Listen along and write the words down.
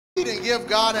And give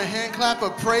God a hand clap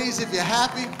of praise if you're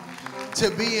happy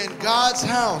to be in God's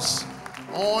house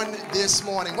on this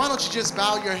morning. Why don't you just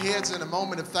bow your heads in a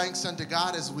moment of thanks unto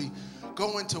God as we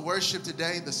go into worship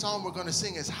today. The song we're going to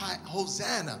sing is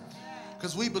Hosanna,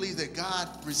 because we believe that God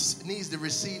needs to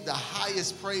receive the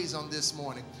highest praise on this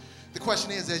morning. The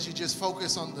question is, as you just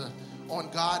focus on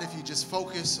God, if you just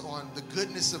focus on the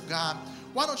goodness of God,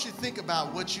 why don't you think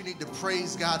about what you need to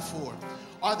praise God for?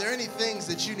 Are there any things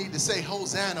that you need to say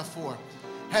Hosanna for?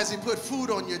 Has he put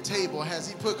food on your table? Has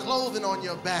he put clothing on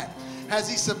your back? Has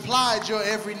he supplied your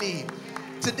every need?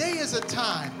 Today is a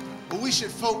time where we should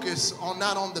focus on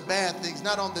not on the bad things,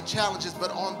 not on the challenges,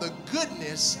 but on the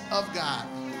goodness of God.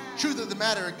 Truth of the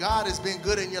matter, God has been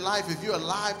good in your life. If you're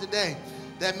alive today,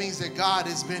 that means that God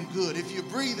has been good. If you're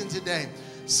breathing today,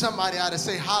 somebody ought to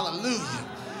say hallelujah.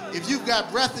 If you've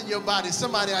got breath in your body,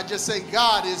 somebody ought to just say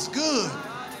God is good.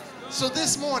 So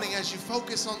this morning, as you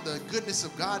focus on the goodness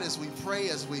of God, as we pray,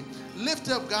 as we lift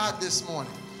up God this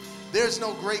morning, there's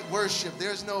no great worship,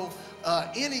 there's no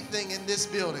anything in this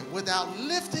building without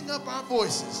lifting up our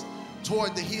voices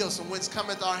toward the hills from whence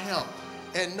cometh our help,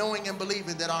 and knowing and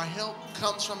believing that our help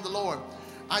comes from the Lord.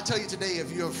 I tell you today,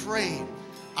 if you're afraid,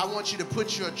 I want you to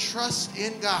put your trust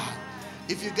in God.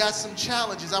 If you've got some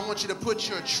challenges, I want you to put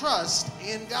your trust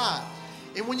in God.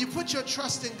 And when you put your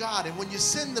trust in God and when you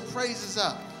send the praises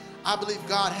up, I believe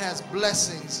God has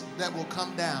blessings that will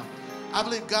come down. I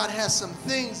believe God has some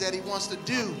things that he wants to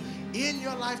do in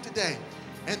your life today.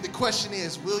 And the question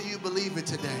is, will you believe it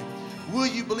today? Will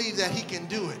you believe that he can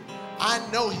do it? I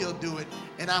know he'll do it,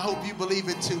 and I hope you believe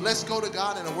it too. Let's go to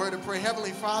God in a word of prayer.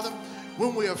 Heavenly Father,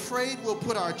 when we're afraid, we'll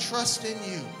put our trust in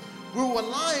you. We'll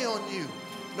rely on you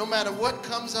no matter what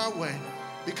comes our way,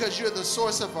 because you're the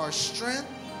source of our strength.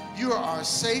 You are our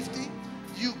safety.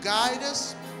 You guide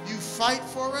us. You fight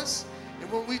for us.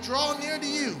 And when we draw near to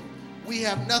you, we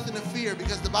have nothing to fear,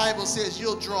 because the Bible says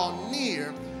you'll draw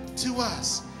near to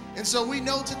us. And so we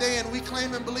know today, and we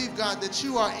claim and believe, God, that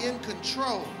you are in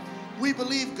control. We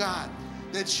believe, God,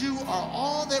 that you are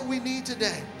all that we need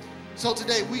today. So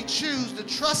today we choose to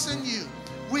trust in you.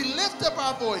 We lift up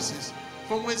our voices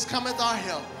from whence cometh our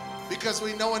help, because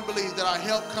we know and believe that our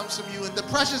help comes from you. In the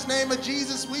precious name of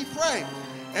Jesus we pray.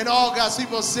 And all God's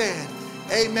people said,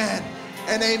 amen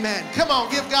and amen. Come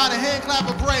on, give God a hand clap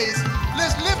of praise.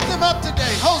 Let's lift him up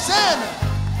today. Hosanna.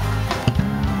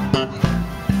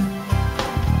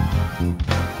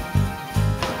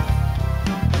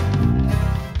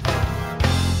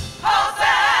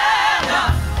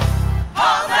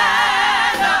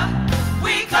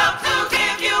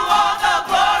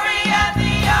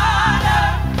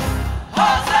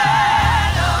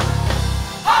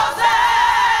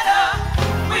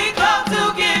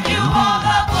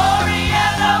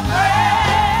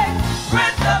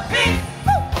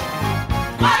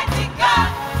 Mighty God.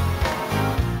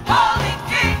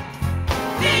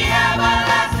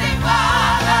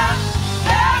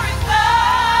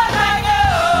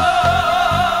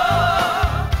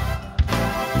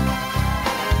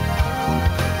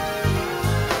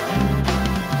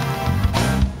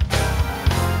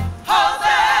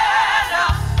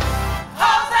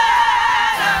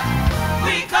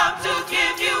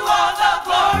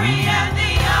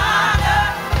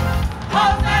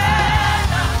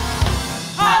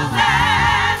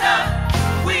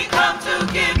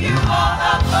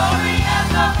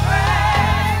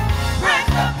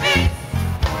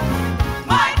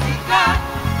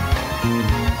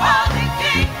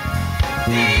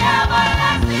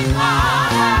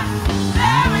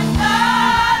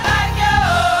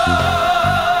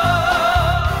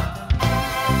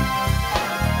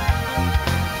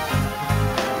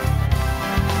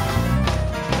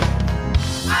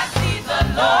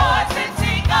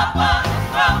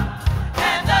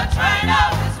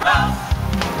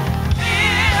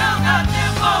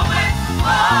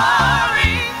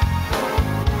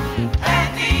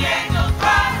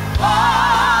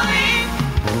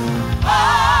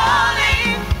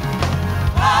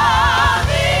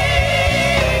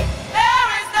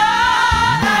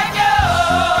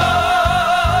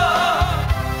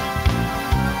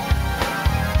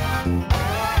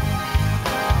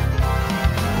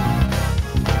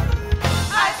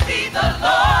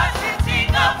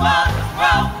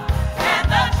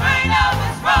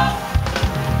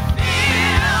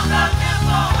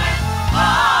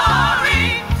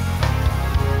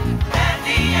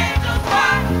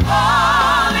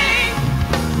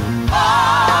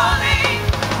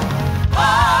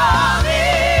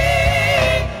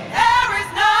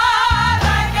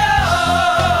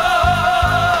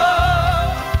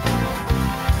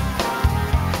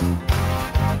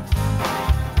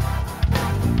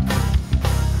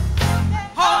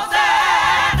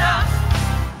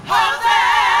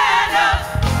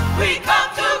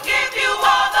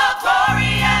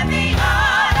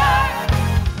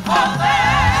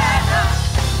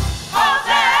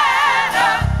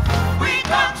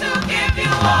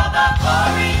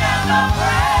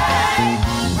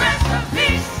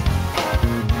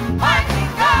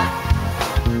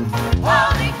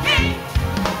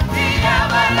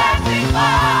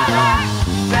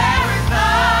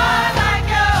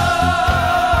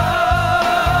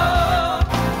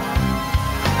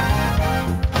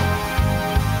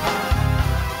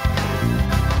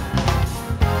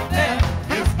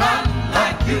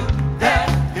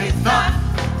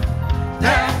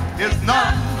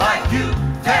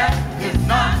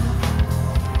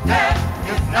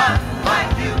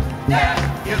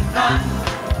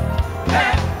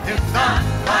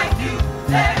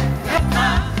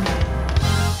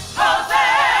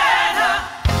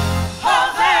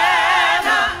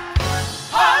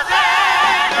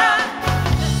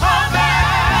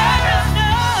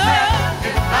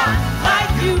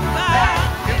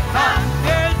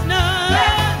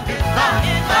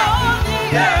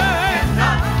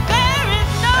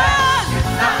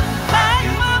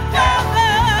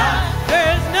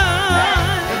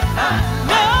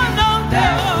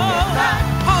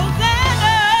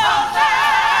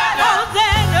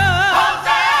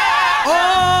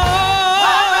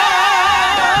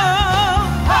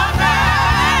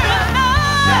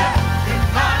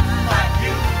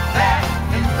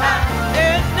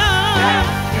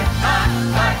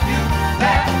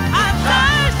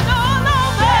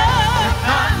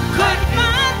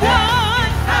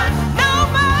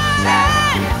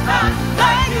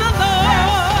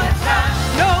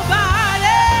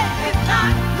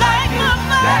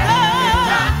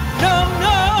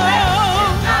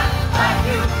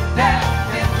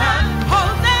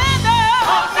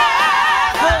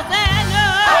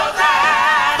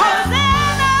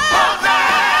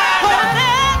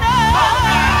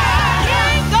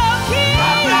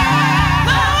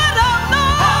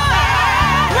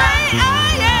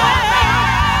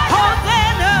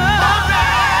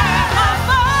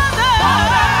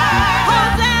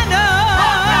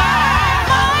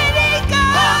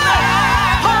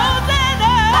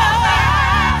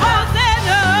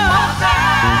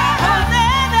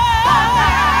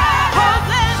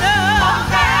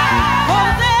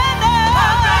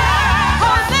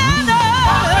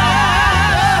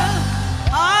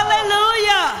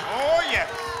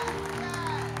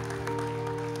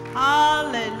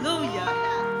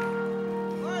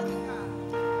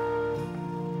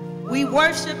 We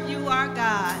worship you, our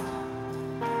God.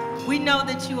 We know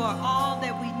that you are all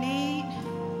that we need.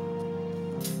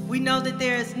 We know that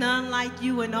there is none like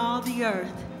you in all the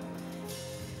earth.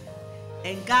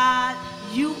 And God,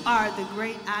 you are the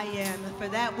great I am. And for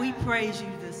that, we praise you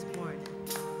this morning.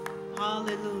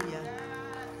 Hallelujah.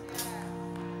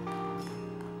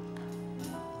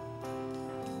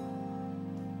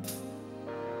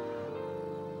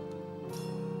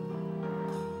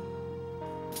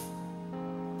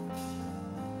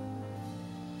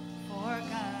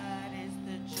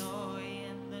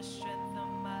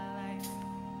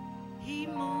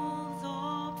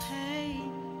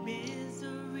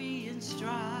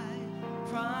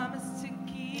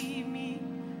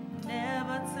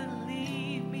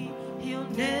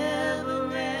 Never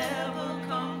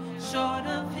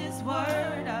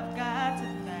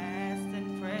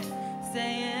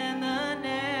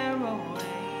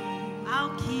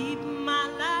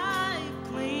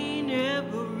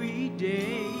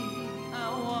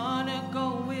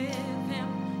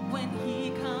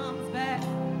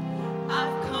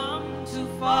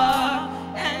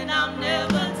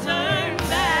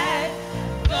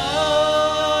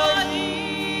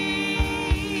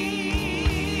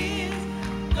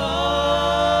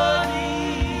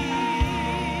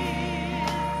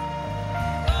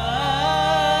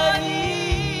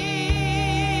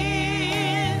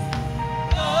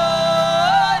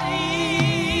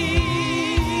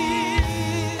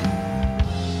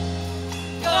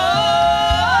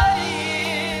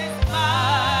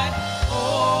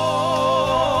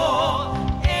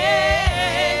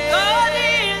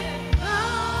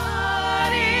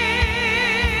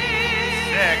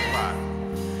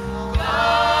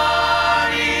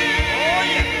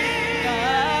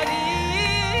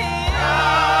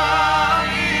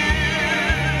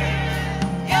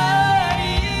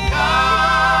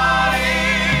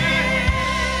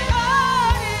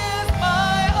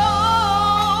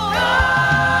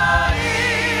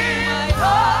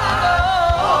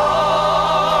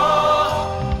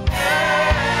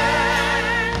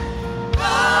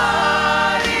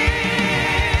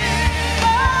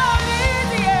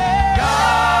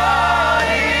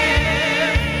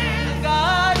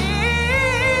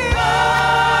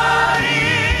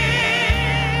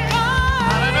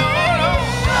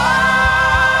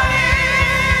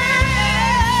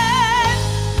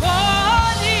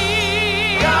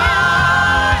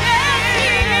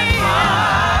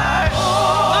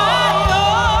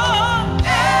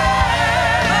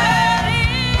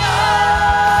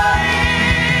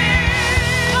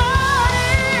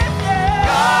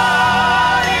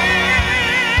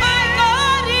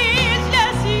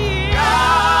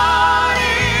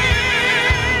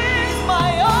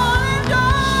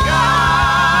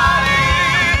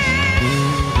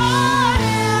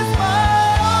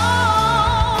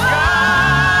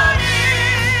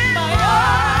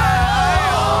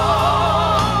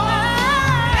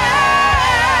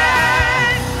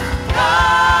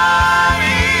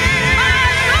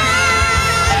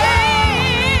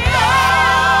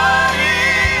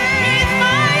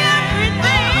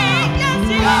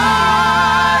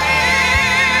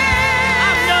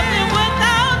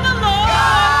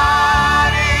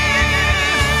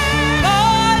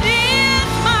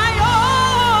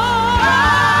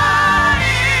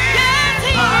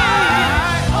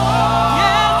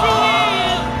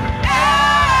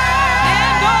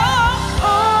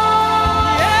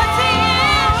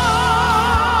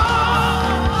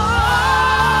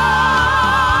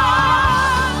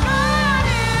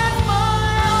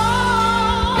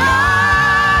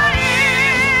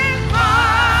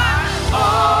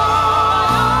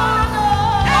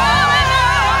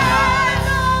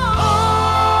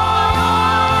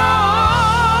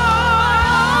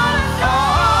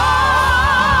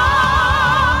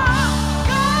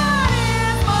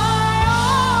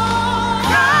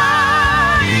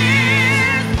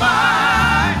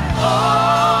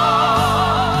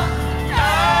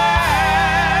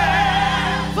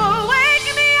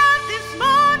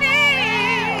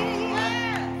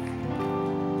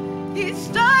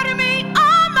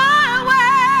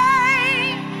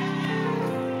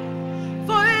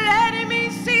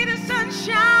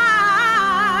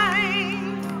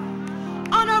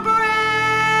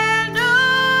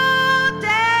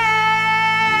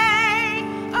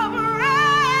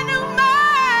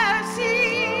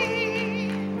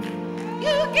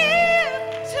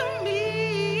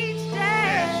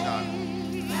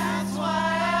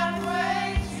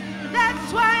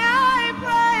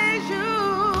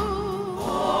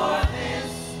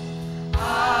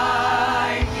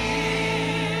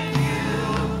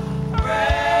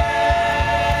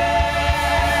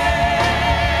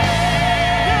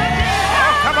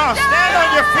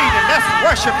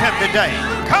worship him today.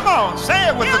 Come on,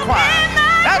 say it with the choir.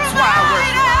 That's why I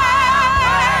worship.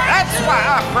 That's why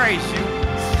I praise you.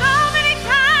 So many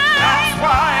times. That's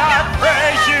why I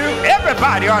praise you.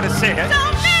 Everybody ought to say it.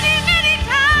 So many, many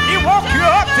times. He woke you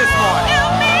up this morning.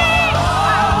 Help me. I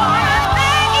wanna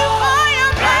thank you for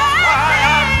your That's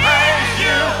why I praise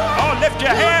you. Oh, lift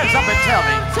your hands up and tell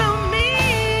me. To me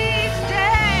each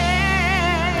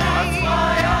day. That's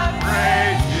why I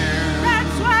praise you.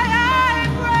 That's why I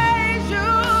praise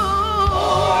you.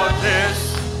 For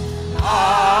this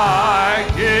I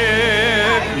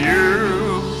give you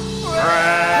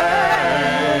praise.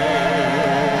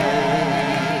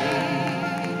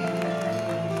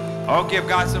 Oh, give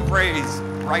God some praise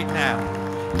right now.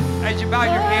 As you bow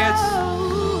your heads,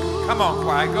 come on,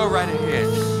 choir, go right ahead.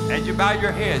 As you bow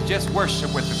your heads, just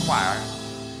worship with the choir.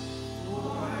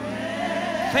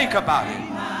 Think about it.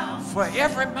 For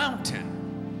every mountain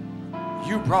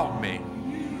you brought me.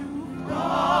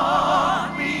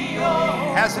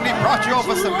 Hasn't he brought you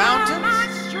over some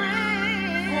mountains?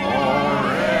 For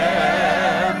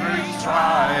every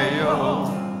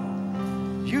trial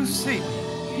you see me.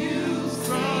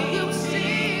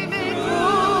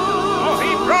 Oh,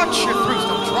 he brought you through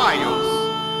some trials.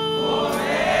 For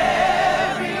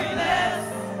every bless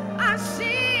I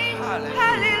sing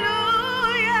hallelujah.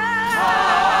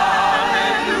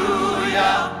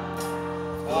 Hallelujah.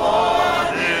 For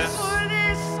this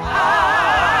I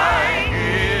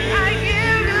give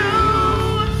you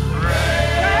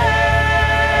praise.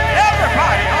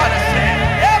 everybody ought to say it.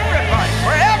 Everybody,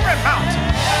 for every mountain,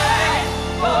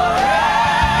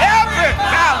 every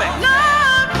valley,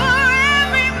 Lord, for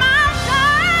every mountain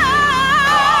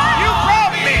you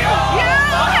brought me you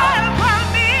over. have brought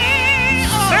me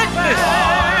Sickness,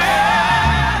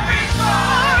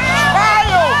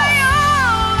 trials,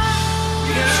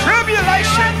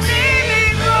 tribulations,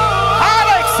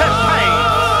 heartaches and pain,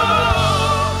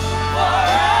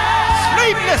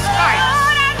 sleepless nights.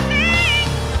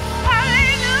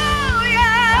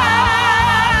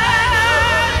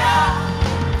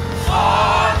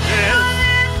 For this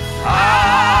I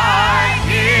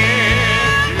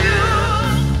give you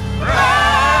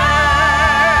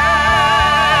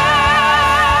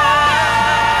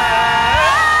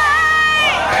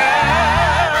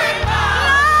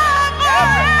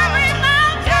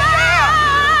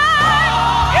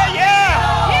Yeah, yeah.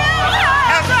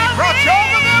 Hasn't he brought you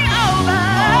over them? You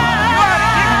ought to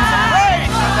give him some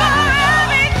praise for that.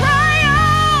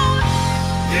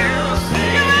 You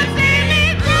see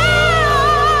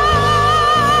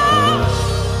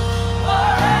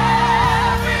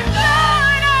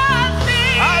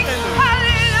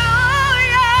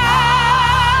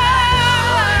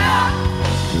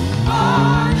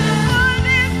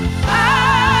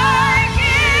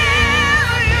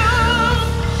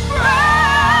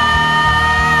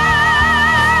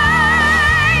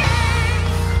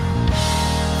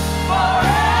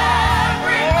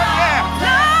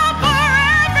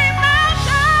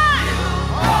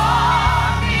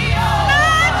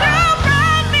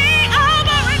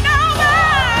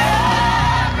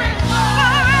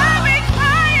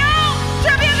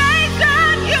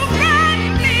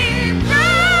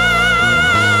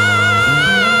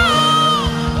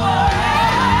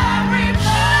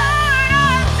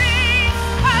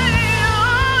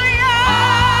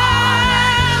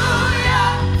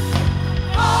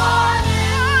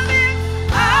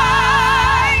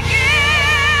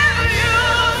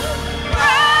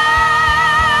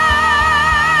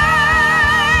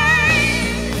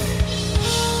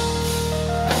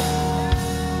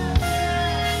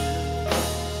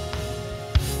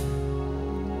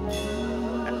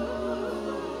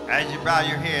As you bow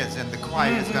your heads, and the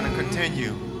choir is going to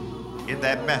continue in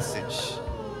that message.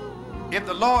 If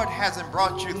the Lord hasn't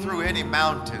brought you through any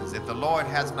mountains, if the Lord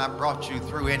has not brought you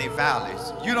through any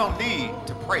valleys, you don't need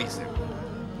to praise him.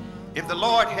 If the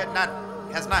Lord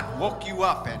has not woke you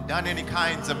up and done any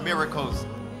kinds of miracles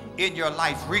in your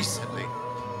life recently,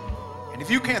 and if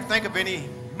you can't think of any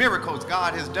miracles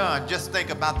God has done, just think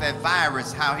about that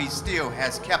virus, how he still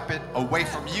has kept it away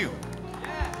from you.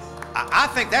 I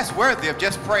think that's worthy of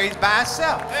just praise by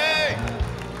itself. Hey.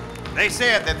 They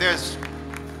said that there's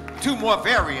 2 more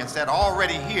variants that are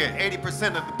already here.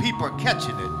 80% of the people are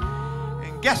catching it.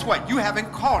 And guess what? You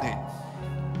haven't caught it.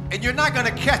 And you're not going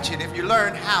to catch it if you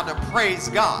learn how to praise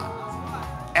God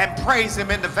and praise him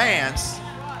in advance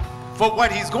for what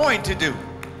he's going to do.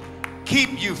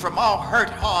 Keep you from all hurt,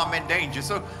 harm, and danger.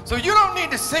 So you don't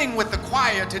need to sing with the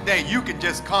choir today. You can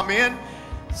just come in,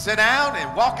 sit down,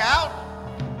 and walk out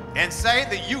and say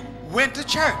that you went to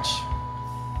church.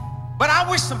 But I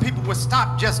wish some people would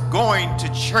stop just going to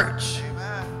church.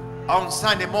 Amen. on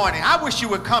Sunday morning. I wish you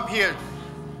would come here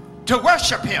to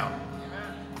worship him.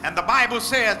 And the Bible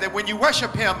says that when you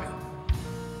worship him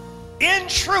in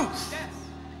truth,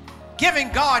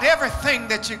 giving God everything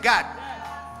that you got,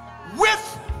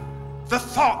 with the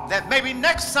thought that maybe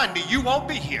next Sunday you won't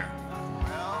be here.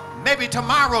 Maybe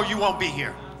tomorrow you won't be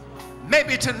here.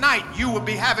 Maybe tonight you will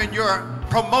be having your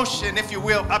promotion, if you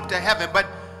will, up to heaven. But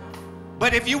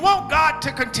if you want God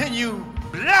to continue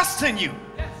blessing you,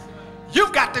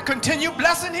 you've got to continue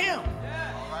blessing him.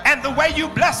 And the way you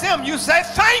bless him, you say,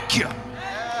 thank you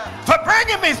for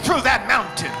bringing me through that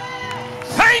mountain.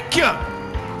 Thank you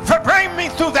for bringing me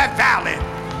through that valley.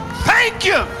 Thank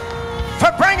you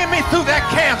for bringing me through that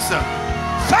cancer.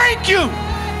 Thank you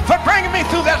for bringing me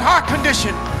through that heart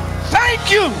condition.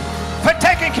 Thank you for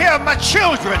taking care of my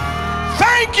children.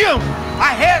 Thank you.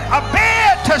 I had a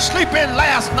bed to sleep in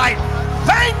last night.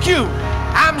 Thank you.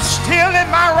 I'm still in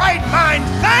my right mind.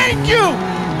 Thank you.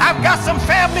 I've got some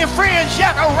family and friends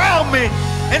yet around me.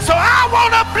 And so I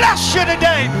want to bless you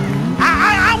today.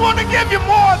 I want to give you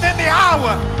more than the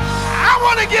hour. I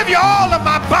want to give you all of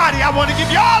my body. I want to give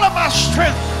you all of my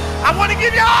strength. I want to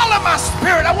give you all of my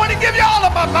spirit. I want to give you all of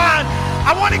my mind.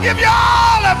 I want to give you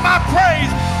all of my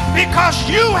praise, because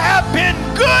you have been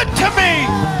good to me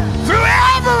through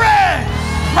every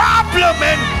problem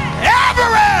and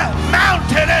every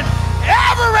mountain and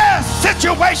every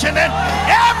situation and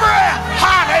every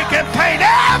heartache and pain.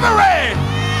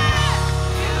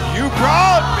 You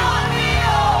brought me.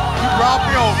 You brought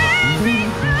me over. You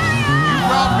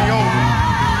brought me over.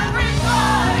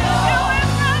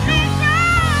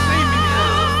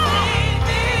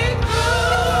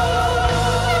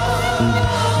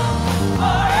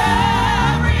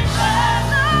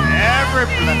 Every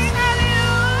blessing.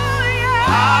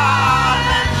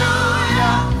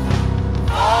 Hallelujah.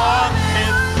 For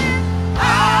this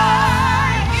I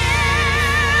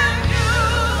give you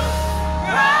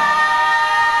praise.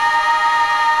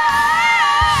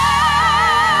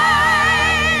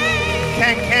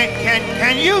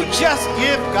 Can you just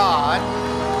give God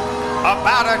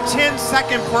about a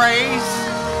 10-second praise?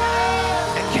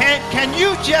 Can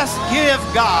you just give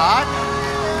God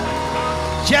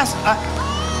just a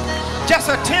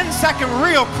 10-second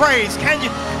real praise?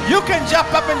 You can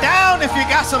jump up and down if you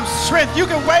got some strength. You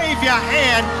can wave your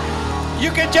hand.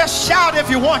 You can just shout if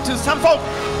you want to. Some folk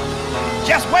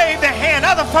just wave their hand.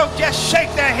 Other folk just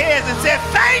shake their heads and say,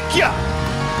 thank you.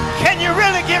 Can you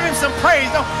really give him some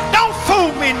praise? Don't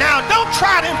fool me now. Don't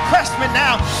try to impress me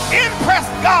now. Impress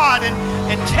God and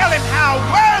tell him how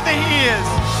worthy he is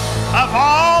of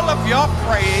all of your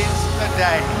praise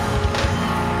today.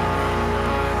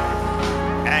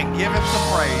 And give him some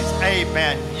praise.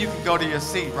 Amen. You can go to your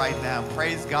seat right now.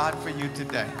 Praise God for you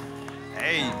today.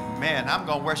 Amen. I'm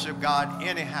going to worship God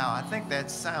anyhow. I think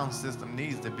that sound system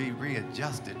needs to be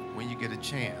readjusted when you get a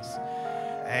chance.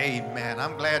 Amen.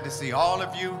 I'm glad to see all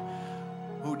of you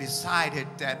who decided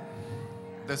that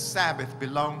the Sabbath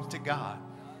belongs to God.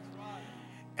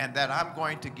 And that I'm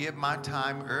going to give my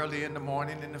time early in the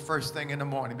morning and the first thing in the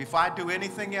morning. Before I do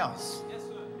anything else,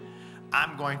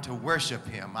 I'm going to worship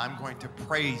him. I'm going to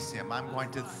praise him. I'm going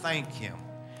to thank him.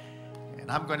 And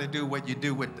I'm going to do what you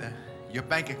do with your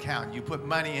bank account. You put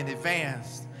money in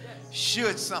advance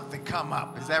should something come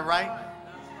up. Is that right?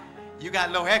 You got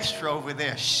a little extra over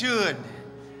there. Should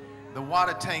the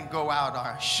water tank go out,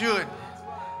 or should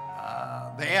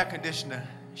the air conditioner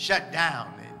shut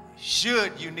down,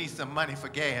 should you need some money for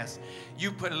gas,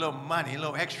 you put a little money, a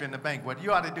little extra in the bank. Well,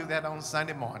 you ought to do that on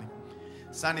Sunday morning.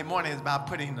 Sunday morning is about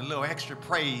putting a little extra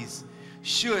praise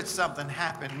should something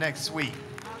happen next week.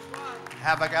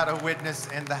 Have I got a witness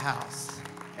in the house?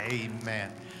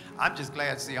 Amen. I'm just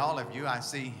glad to see all of you. I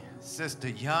see Sister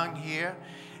Young here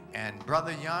and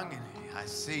Brother Young. And I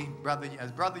see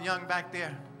is Brother Young back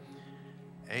there?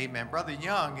 Amen. Brother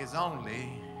Young is only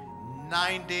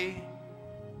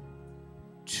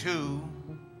 92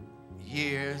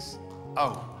 years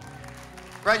old.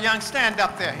 Brother Young, stand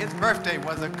up there. His birthday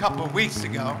was a couple of weeks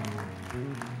ago.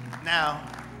 Now,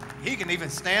 he can even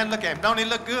stand. Look at him. Don't he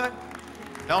look good?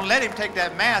 Don't let him take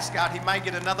that mask out. He might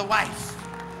get another wife.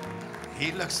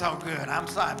 He looks so good. I'm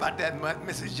sorry about that,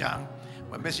 Mrs. Young.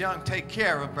 But Miss Young, take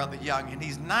care of Brother Young. And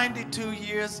he's 92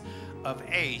 years of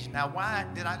age. Now, why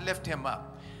did I lift him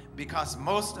up? Because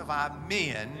most of our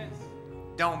men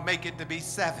don't make it to be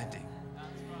 70.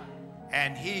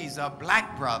 And he's a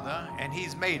black brother, and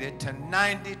he's made it to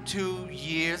 92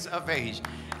 years of age.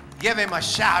 Give him a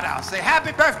shout out. Say,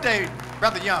 happy birthday,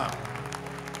 Brother Young.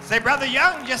 Say, Brother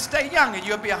Young, just stay young, and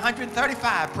you'll be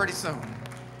 135 pretty soon.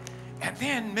 And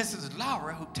then Mrs.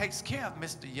 Laura, who takes care of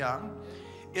Mr. Young,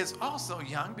 is also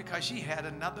young because she had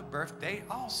another birthday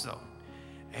also.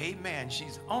 Amen.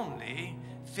 She's only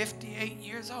 58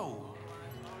 years old.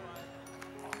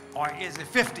 Or is it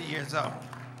 50 years old?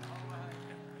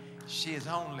 She is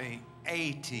only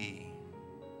 80.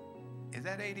 Is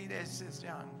that 80 that's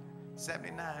young?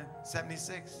 79,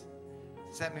 76,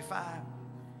 75,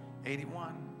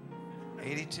 81,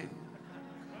 82.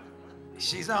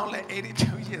 She's only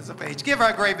 82 years of age. Give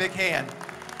her a great big hand.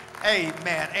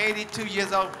 Amen. 82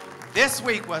 years old. This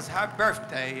week was her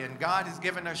birthday, and God has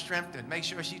given her strength to make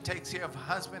sure she takes care of her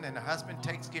husband, and her husband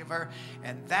takes care of her.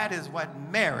 And that is what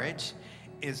marriage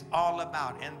is all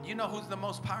about. And you know who's the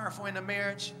most powerful in a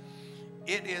marriage?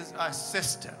 It is a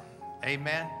sister.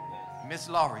 Amen. Miss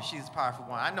Laurie, she's a powerful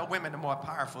one. I know women are more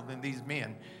powerful than these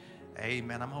men.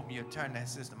 Amen. I'm hoping you'll turn that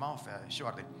system off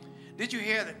shortly. Did you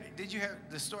hear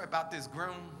the story about this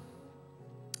groom?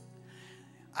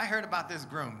 I heard about this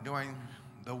groom during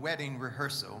the wedding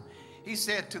rehearsal. He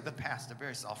said to the pastor,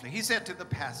 very softly, he said to the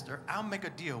pastor, I'll make a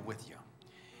deal with you.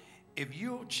 If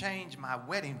you'll change my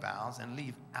wedding vows and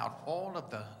leave out all of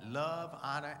the love,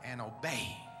 honor, and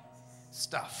obey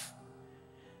stuff.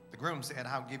 The groom said,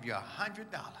 I'll give you $100.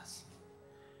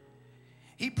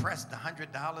 He pressed the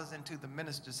 $100 into the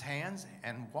minister's hands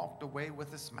and walked away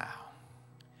with a smile.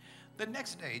 The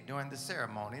next day during the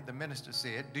ceremony, the minister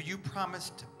said, do you promise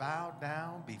to bow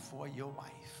down before your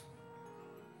wife?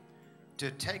 To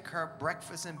take her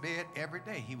breakfast in bed every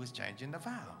day? He was changing the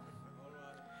vow.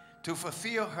 To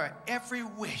fulfill her every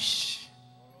wish.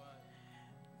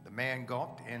 The man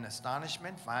gulped in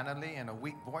astonishment. Finally, in a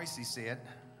weak voice, he said,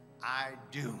 I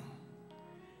do.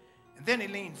 And then he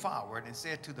leaned forward and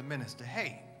said to the minister,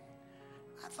 hey,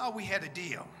 I thought we had a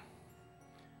deal.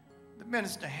 The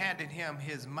minister handed him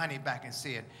his money back and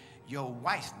said, your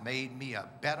wife made me a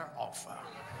better offer.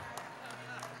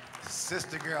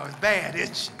 Sister girl is bad,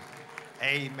 isn't she?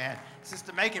 Amen.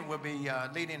 Sister Macon will be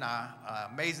leading our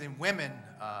Amazing Women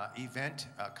event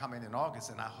coming in August,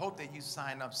 and I hope that you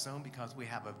sign up soon because we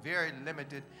have a very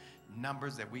limited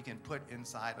numbers that we can put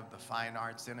inside of the Fine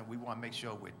Arts Center. We want to make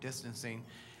sure we're distancing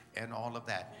and all of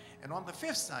that. And on the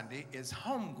 5th Sunday is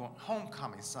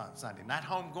Homecoming Sunday, not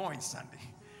Homegoing Sunday.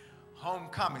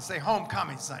 Homecoming. Say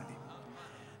Homecoming Sunday.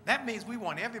 That means we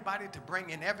want everybody to bring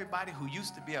in everybody who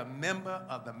used to be a member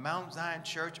of the Mount Zion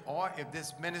Church, or if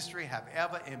this ministry have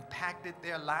ever impacted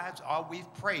their lives, or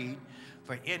we've prayed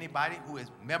for anybody who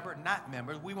is member, not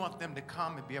members. We want them to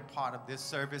come and be a part of this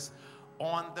service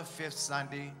on the 5th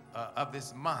Sunday of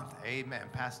this month. Amen.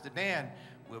 Pastor Dan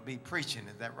will be preaching.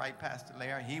 Is that right, Pastor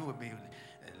Larry? He will be.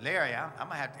 Larry, I'm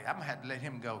gonna have to let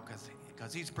him go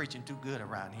because he's preaching too good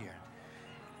around here.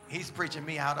 He's preaching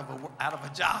me out of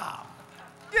a job.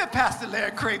 Give Pastor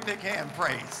Larry a great big hand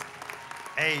praise.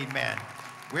 Amen.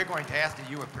 We're going to ask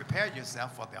that you would prepare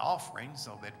yourself for the offering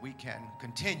so that we can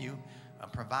continue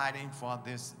providing for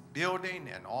this building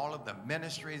and all of the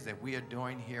ministries that we are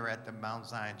doing here at the Mount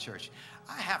Zion Church.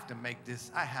 I have to make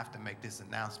this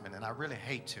announcement, and I really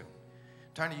hate to.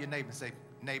 Turn to your neighbor and say,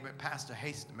 neighbor, Pastor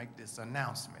hates to make this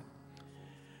announcement.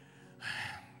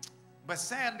 But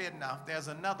sadly enough, there's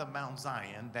another Mount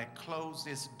Zion that closed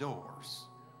its doors.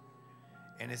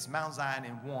 And it's Mount Zion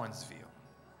in Warrensville.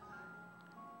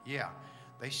 Yeah,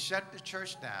 they shut the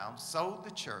church down, sold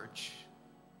the church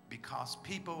because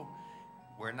people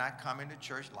were not coming to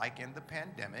church like in the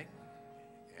pandemic.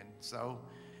 And so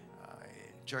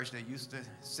church that used to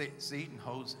seat and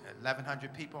host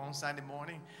 1,100 people on Sunday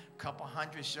morning, a couple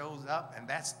hundred shows up, and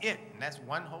that's it. And that's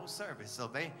one whole service. So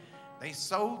they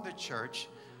sold the church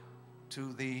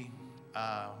to the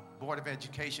Board of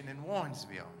Education in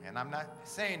Warrensville. And I'm not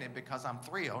saying it because I'm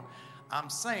thrilled. I'm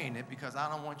saying it because I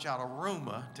don't want y'all to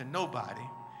rumor to nobody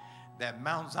that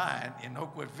Mount Zion in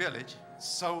Oakwood Village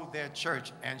sold their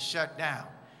church and shut down.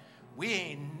 We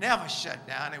ain't never shut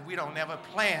down, and we don't ever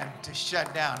plan to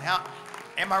shut down. How,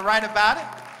 am I right about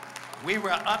it? We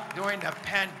were up during the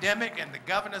pandemic, and the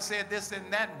governor said this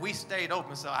and that, and we stayed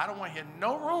open. So I don't want to hear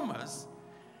no rumors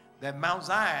that Mount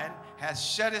Zion has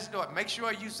shut its door. Make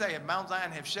sure you say if Mount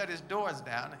Zion have shut its doors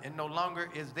down and no longer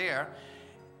is there,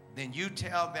 then you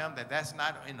tell them that that's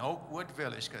not in Oakwood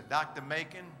Village, because Dr.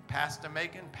 Macon, Pastor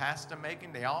Macon,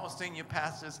 they all senior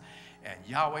pastors, and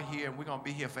y'all are here, and we're going to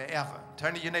be here forever.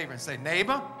 Turn to your neighbor and say,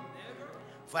 neighbor,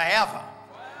 forever.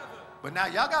 But now,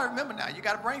 y'all got to remember now, you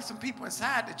got to bring some people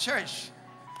inside the church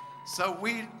so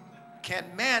we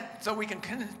can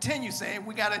continue saying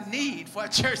we got a need for a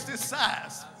church this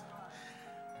size.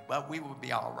 But we will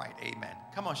be all right. Amen.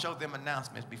 Come on, show them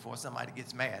announcements before somebody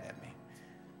gets mad at me.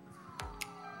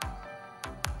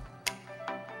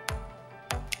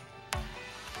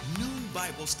 Noon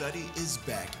Bible Study is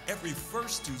back every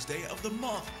first Tuesday of the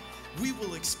month. We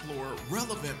will explore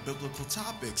relevant biblical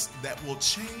topics that will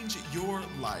change your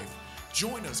life.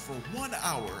 Join us for 1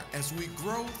 hour as we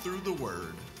grow through the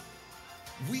Word.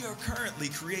 We are currently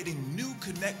creating new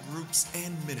Connect groups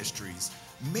and ministries.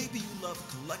 Maybe you love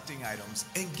collecting items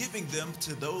and giving them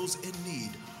to those in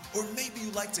need. Or maybe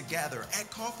you like to gather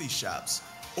at coffee shops.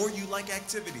 Or you like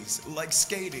activities like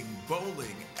skating,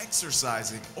 bowling,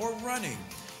 exercising, or running.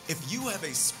 If you have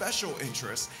a special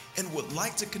interest and would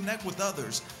like to connect with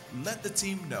others, let the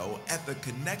team know at the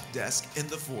Connect desk in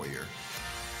the foyer.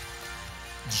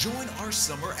 Join our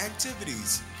summer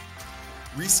activities.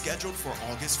 Rescheduled for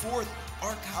August 4th,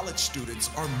 our college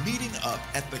students are meeting up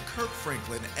at the Kirk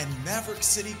Franklin and Maverick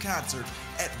City concert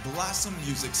at Blossom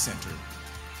Music Center.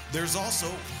 There's also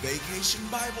Vacation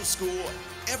Bible School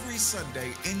every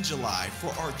Sunday in July for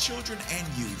our children and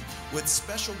youth with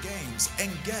special games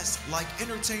and guests like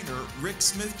entertainer Rick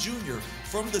Smith Jr.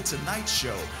 from The Tonight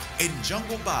Show and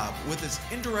Jungle Bob with his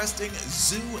interesting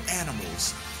zoo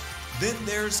animals. Then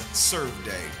there's Serve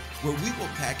Day, where we will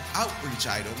pack outreach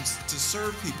items to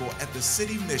serve people at the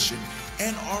City Mission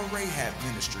and our Rahab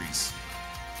Ministries.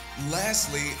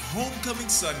 Lastly, Homecoming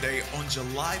Sunday on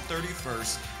July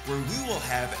 31st, where we will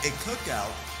have a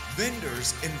cookout,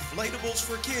 vendors, inflatables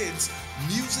for kids,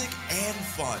 music, and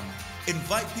fun.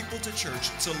 Invite people to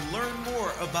church to learn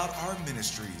more about our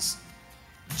ministries.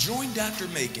 Join Dr.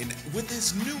 Macon with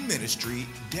his new ministry,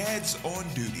 Dads on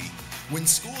Duty. When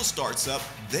school starts up,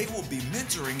 they will be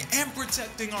mentoring and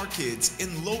protecting our kids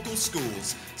in local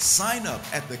schools. Sign up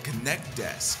at the Connect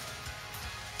desk.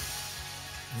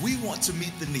 We want to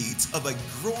meet the needs of a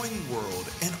growing world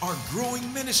and our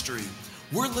growing ministry.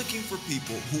 We're looking for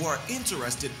people who are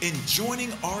interested in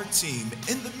joining our team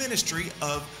in the ministry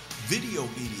of video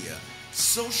media,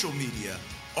 social media,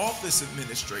 office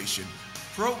administration,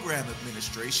 program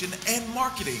administration, and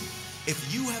marketing. If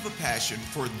you have a passion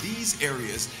for these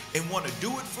areas and want to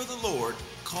do it for the Lord,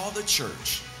 call the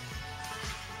church.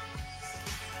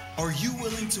 Are you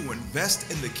willing to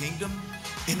invest in the kingdom?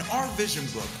 In our vision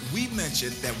book, we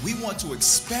mentioned that we want to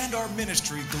expand our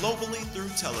ministry globally through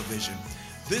television.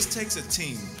 This takes a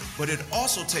team, but it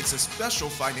also takes a special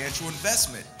financial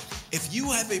investment. If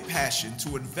you have a passion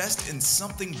to invest in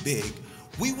something big,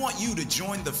 we want you to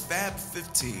join the Fab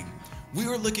 15. We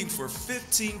are looking for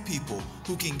 15 people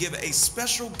who can give a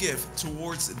special gift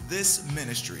towards this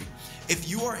ministry. If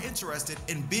you are interested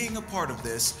in being a part of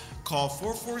this, call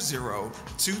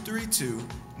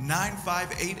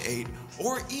 440-232-9588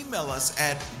 or email us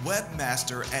at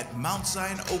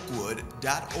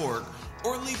webmaster@mountzionoakwood.org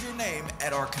or leave your name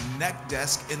at our Connect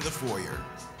desk in the foyer.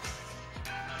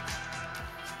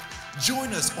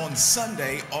 Join us on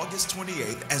Sunday, August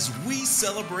 28th as we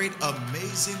celebrate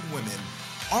Amazing Women.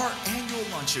 Our annual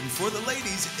luncheon for the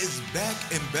ladies is back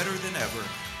and better than ever.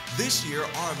 This year,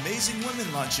 our Amazing Women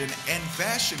Luncheon and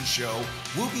Fashion Show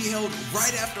will be held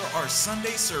right after our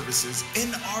Sunday services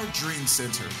in our Dream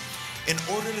Center. In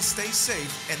order to stay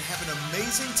safe and have an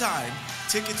amazing time,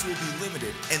 tickets will be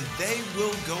limited and they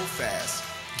will go fast.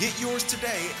 Get yours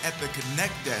today at the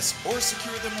Connect desk or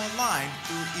secure them online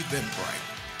through Eventbrite.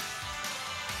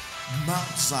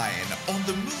 Mount Zion, on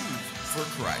the move for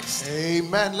Christ.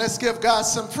 Amen. Let's give God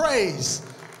some praise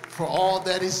for all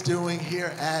that he's doing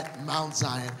here at Mount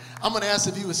Zion. I'm going to ask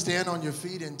if you would stand on your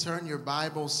feet and turn your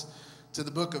Bibles to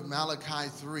the book of Malachi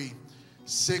 3,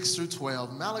 6 through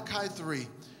 12. Malachi 3,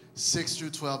 6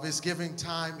 through 12. It's giving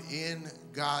time in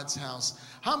God's house.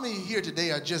 How many here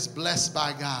today are just blessed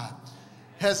by God?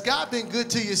 Has God been good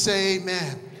to you? Say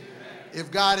amen. If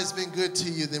God has been good to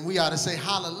you, then we ought to say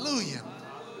hallelujah.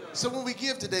 So when we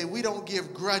give today, we don't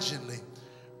give grudgingly,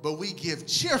 but we give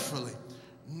cheerfully,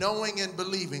 knowing and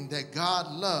believing that God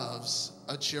loves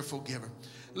a cheerful giver.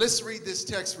 Let's read this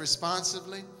text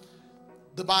responsively.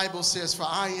 The Bible says, "For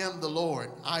I am the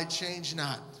Lord, I change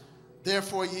not.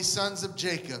 Therefore, ye sons of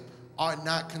Jacob are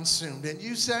not consumed." And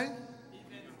you say?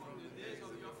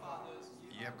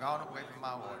 Ye have gone away from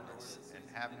my ordinance, and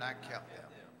have not kept them.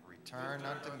 Return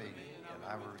unto me, and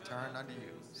I will return unto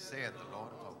you, saith the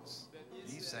Lord of hosts.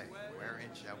 Ye say,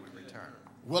 wherein shall we return?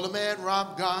 Will a man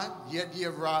rob God? Yet ye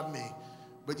have robbed me.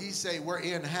 But ye say,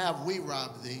 wherein have we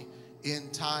robbed thee? In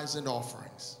tithes and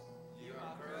offerings.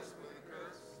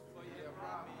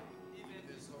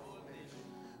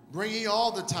 Bring ye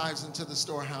all the tithes into the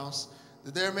storehouse,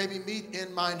 that there may be meat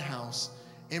in mine house.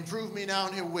 Improve me now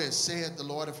herewith, saith the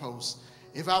Lord of hosts.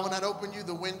 If I will not open you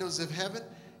the windows of heaven,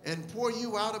 and pour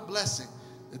you out a blessing,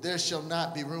 that there shall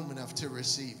not be room enough to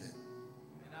receive it.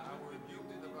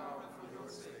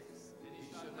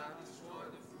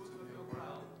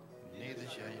 Neither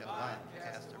shall your vine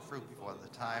cast her fruit before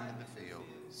time in the field,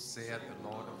 said the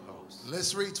Lord of hosts.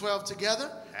 Let's read 12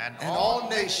 together. And all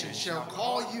nations shall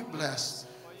call you blessed,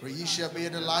 for ye shall be a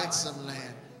delightsome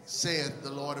land, saith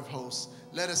the Lord of hosts.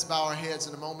 Let us bow our heads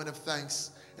in a moment of thanks,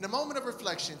 in a moment of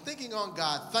reflection, thinking on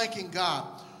God, thanking God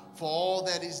for all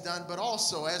that he's done, but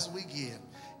also as we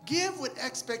give with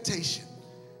expectation.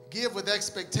 Give with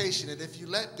expectation that if you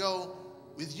let go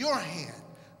with your hand,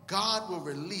 God will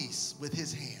release with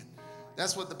his hand.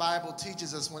 That's what the Bible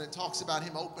teaches us when it talks about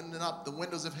him opening up the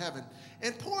windows of heaven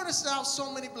and pouring us out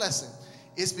so many blessings.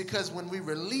 It's because when we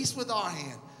release with our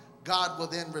hand, God will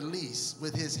then release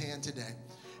with his hand today.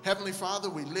 Heavenly Father,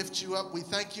 we lift you up. We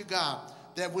thank you, God,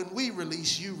 that when we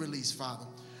release, you release, Father.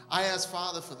 I ask,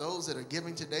 Father, for those that are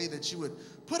giving today, that you would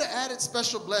put an added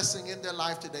special blessing in their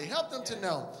life today. Help them to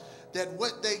know that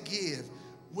what they give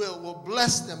will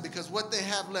bless them, because what they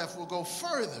have left will go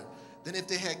further than if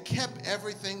they had kept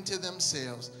everything to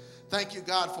themselves. Thank you,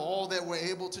 God, for all that we're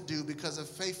able to do because of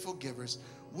faithful givers.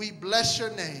 We bless your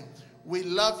name. We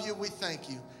love you. We thank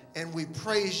you. And we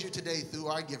praise you today through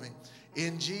our giving.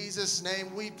 In Jesus'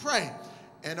 name we pray.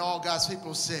 And all God's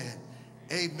people said,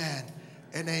 amen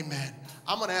and amen.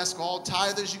 I'm going to ask all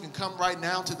tithers, you can come right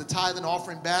now to the tithe and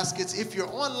offering baskets. If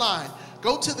you're online,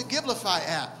 go to the Givelify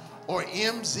app or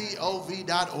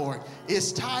mzov.org.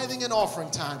 It's tithing and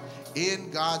offering time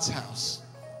in God's house.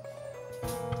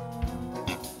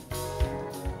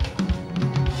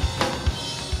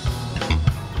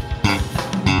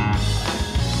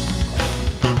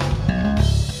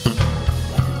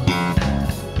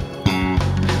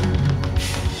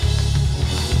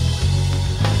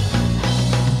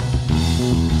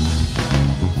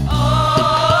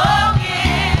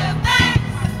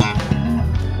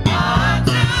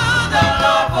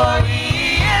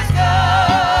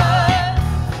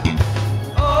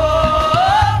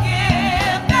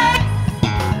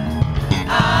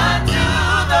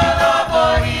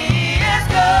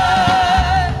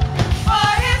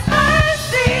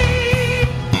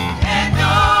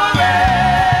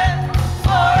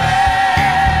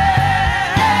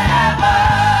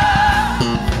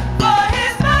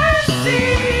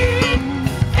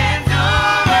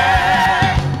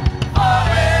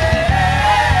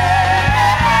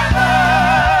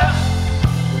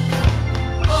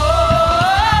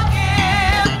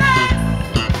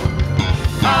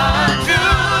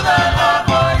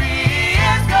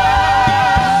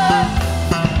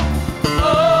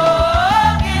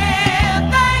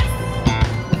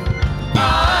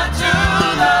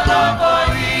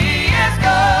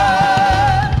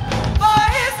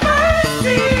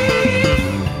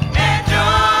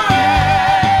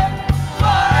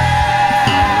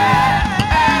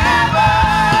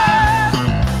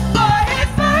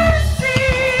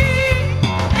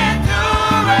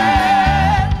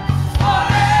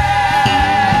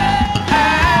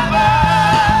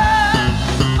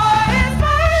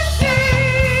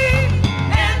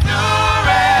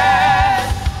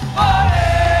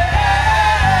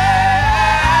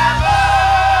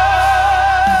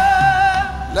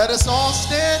 Let us all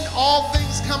stand. All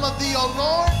things come of thee, O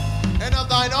Lord, and of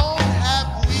thine own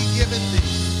have we given thee.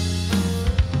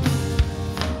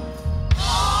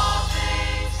 All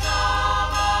things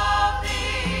come of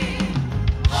thee, O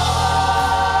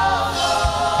Lord,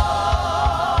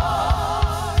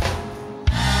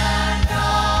 and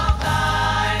of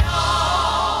thine own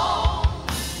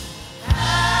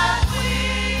have we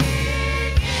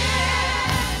given thee.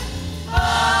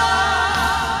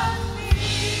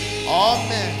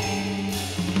 Amen.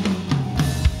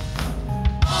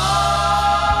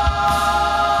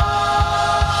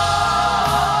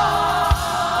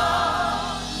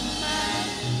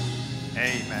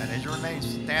 Amen. As you remain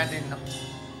standing,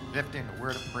 lifting the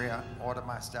word of prayer, order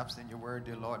my steps in your word,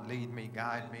 dear Lord. Lead me,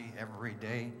 guide me every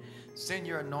day. Send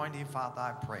your anointing, Father,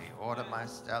 I pray. Order my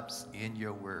steps in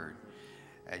your word.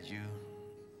 As you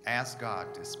ask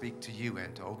God to speak to you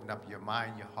and to open up your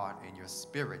mind, your heart, and your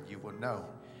spirit, you will know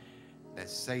that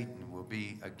Satan will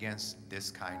be against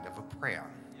this kind of a prayer.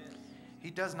 He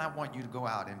does not want you to go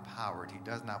out empowered. He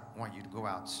does not want you to go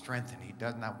out strengthened. He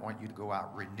does not want you to go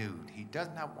out renewed. He does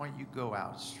not want you to go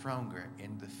out stronger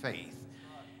in the faith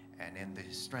and in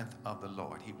the strength of the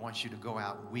Lord. He wants you to go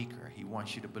out weaker. He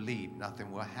wants you to believe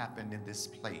nothing will happen in this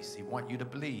place. He wants you to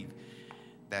believe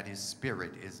that his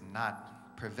spirit is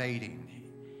not pervading,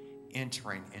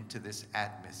 entering into this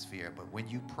atmosphere. But when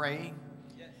you pray,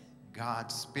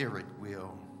 God's spirit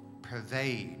will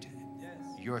pervade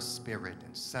your spirit,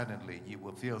 and suddenly you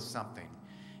will feel something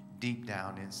deep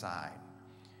down inside.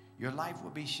 Your life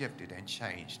will be shifted and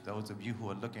changed. Those of you who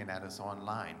are looking at us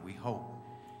online, we hope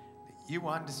that You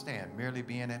understand, merely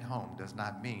being at home does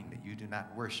not mean that you do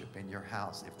not worship in your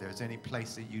house. If there's any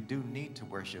place that you do need to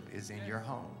worship, is in your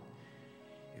home.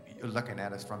 If you're looking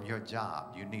at us from your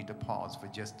job, you need to pause for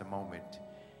just a moment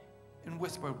and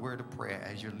whisper a word of prayer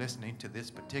as you're listening to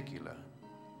this particular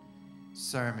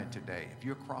sermon today. If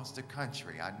you're across the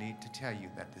country, I need to tell you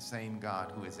that the same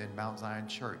God who is in Mount Zion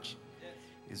Church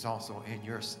is also in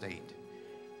your state,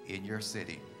 in your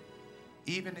city,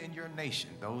 even in your nation.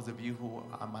 Those of you who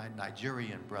are my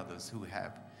Nigerian brothers who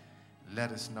have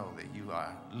let us know that you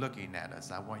are looking at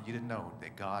us, I want you to know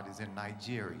that God is in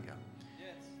Nigeria,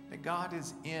 that God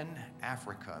is in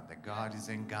Africa, that God is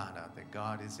in Ghana, that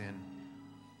God is in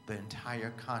the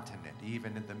entire continent.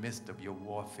 Even in the midst of your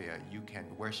warfare, you can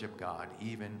worship God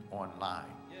even online.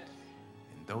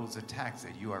 And those attacks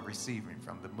that you are receiving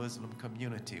from the Muslim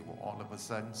community will all of a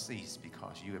sudden cease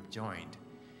because you have joined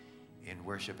in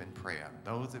worship and prayer.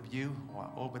 Those of you who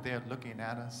are over there looking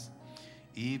at us,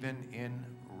 even in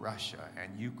Russia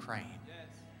and Ukraine,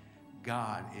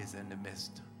 God is in the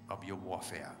midst of your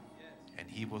warfare, and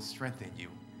he will strengthen you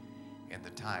in the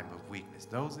time of weakness.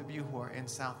 Those of you who are in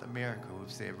South America who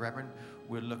have said, Reverend,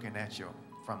 we're looking at you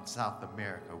from South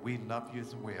America. We love you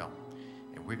as well,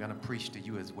 and we're going to preach to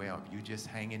you as well. You just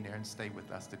hang in there and stay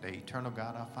with us today. Eternal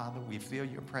God, our Father, we feel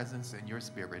your presence and your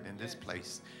spirit in this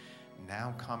place.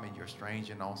 Now come in your strange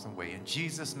and awesome way. In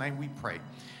Jesus' name we pray.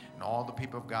 And all the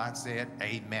people of God said,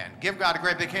 amen. Give God a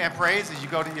great big hand praise as you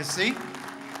go to your seat.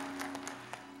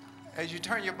 As you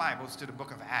turn your Bibles to the book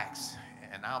of Acts,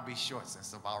 and I'll be short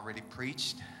since I've already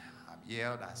preached. I've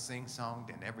yelled, I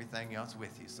sing-songed, and everything else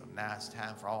with you. So now it's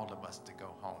time for all of us to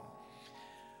go home.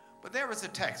 But there is a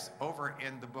text over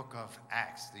in the book of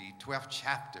Acts, the 12th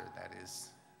chapter, that is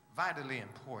vitally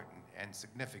important and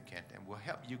significant and will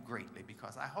help you greatly,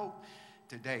 because I hope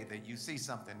today that you see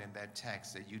something in that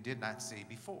text that you did not see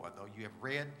before. Though you have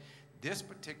read this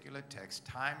particular text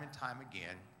time and time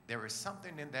again, there is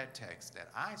something in that text that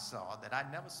I saw that I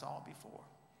never saw before.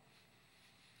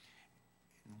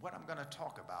 And what I'm going to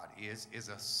talk about is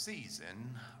a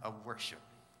season of worship.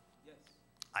 Yes.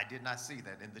 I did not see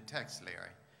that in the text,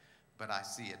 Larry, but I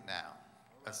see it now.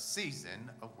 A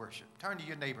season of worship. Turn to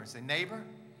your neighbor and say, neighbor,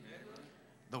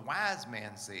 the wise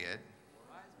man said,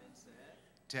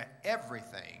 to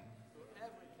everything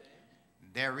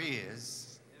there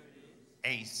is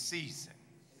a season.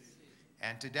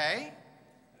 And today,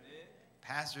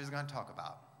 Pastor is going to talk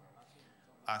about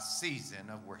a season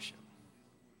of worship.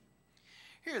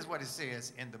 Here's what it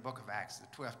says in the book of Acts, the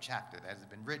 12th chapter, that has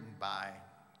been written by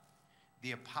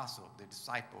the apostle, the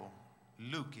disciple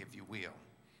Luke, if you will,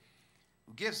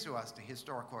 who gives to us the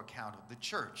historical account of the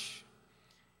church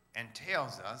and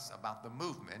tells us about the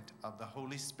movement of the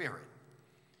Holy Spirit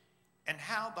and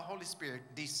how the Holy Spirit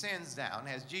descends down,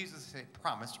 as Jesus had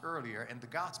promised earlier in the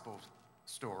gospel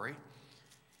story,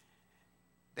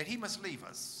 that he must leave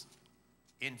us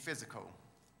in physical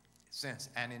sense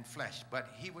and in flesh,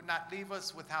 but he would not leave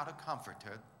us without a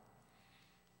comforter.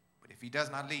 But if he does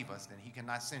not leave us, then he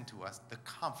cannot send to us the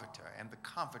comforter, and the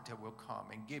comforter will come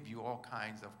and give you all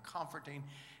kinds of comforting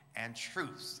and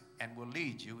truths and will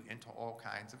lead you into all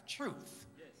kinds of truth.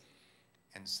 Yes.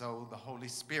 And so the Holy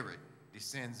Spirit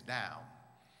descends down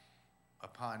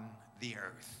upon the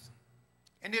earth.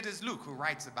 And it is Luke who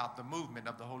writes about the movement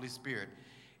of the Holy Spirit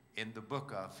in the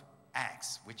book of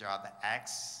Acts, which are the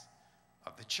Acts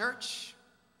of the church,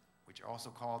 which are also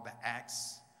called the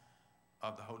Acts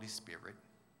of the Holy Spirit.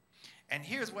 And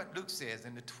here's what Luke says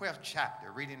in the 12th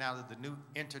chapter, reading out of the New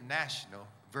International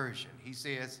Version. He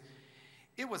says,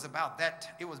 it was about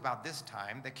this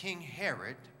time that King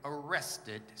Herod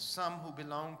arrested some who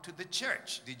belonged to the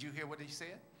church. Did you hear what he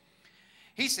said?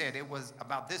 He said it was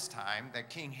about this time that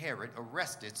King Herod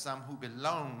arrested some who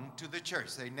belonged to the church.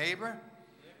 Say, neighbor,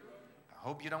 I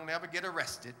hope you don't ever get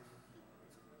arrested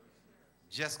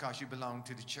just because you belong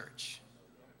to the church.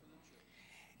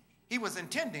 He was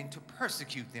intending to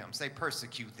persecute them. Say,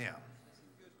 persecute them.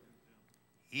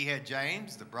 He had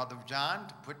James, the brother of John,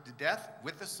 to put to death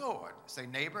with the sword. Say,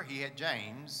 neighbor, he had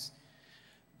James,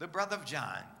 the brother of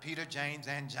John, Peter, James,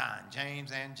 and John,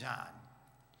 James and John.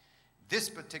 This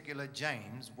particular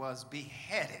James was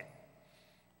beheaded,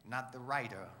 not the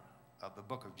writer of the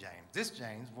book of James. This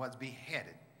James was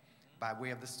beheaded by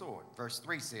way of the sword. Verse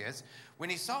 3 says, when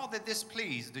he saw that this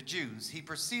pleased the Jews, he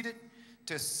proceeded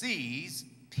to seize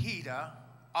Peter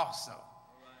also.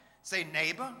 Say,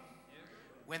 neighbor,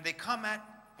 when they come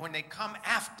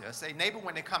after, say, neighbor,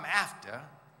 when they come after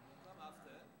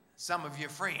some of your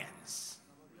friends,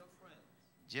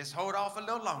 just hold off a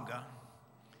little longer,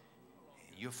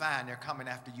 and you'll find they're coming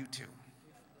after you too.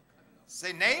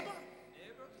 Say, neighbor,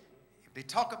 if they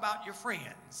talk about your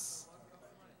friends,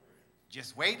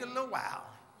 Just wait a little while.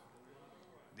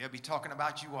 They'll be talking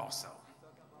about you also.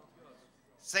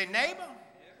 Say, neighbor,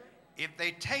 if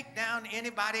they take down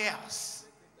anybody else,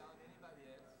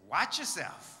 watch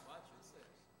yourself.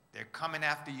 They're coming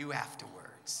after you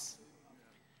afterwards.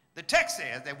 The text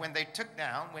says that when they took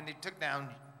down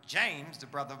James, the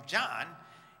brother of John,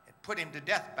 and put him to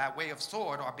death by way of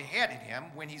sword or beheaded him,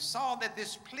 when he saw that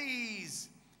this pleased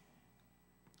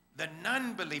the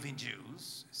non-believing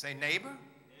Jews, say, neighbor,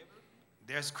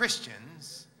 there's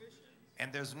Christians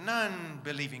and there's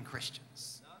non-believing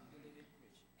Christians.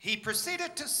 He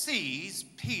proceeded to seize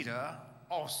Peter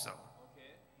also.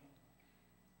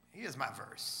 Here's my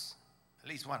verse, at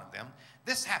least one of them.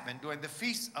 This happened during the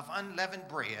Feast of Unleavened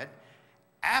Bread.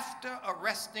 After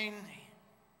arresting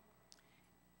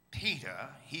Peter,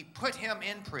 he put him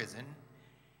in prison,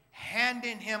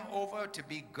 handing him over to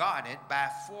be guarded by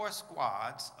 4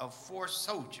 squads of 4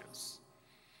 soldiers.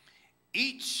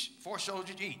 4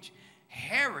 soldiers each.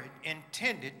 Herod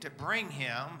intended to bring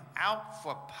him out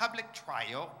for public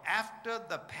trial after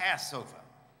the Passover.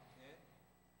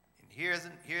 And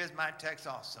here's my text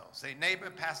also. Say, neighbor,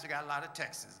 pastor got a lot of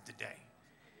texts today.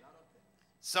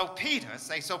 So Peter,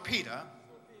 say, so Peter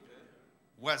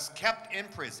was kept in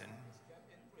prison,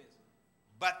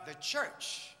 but the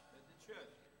church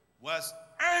was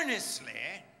earnestly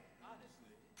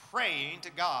praying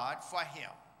to God for him.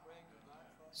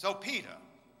 So Peter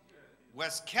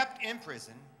was kept in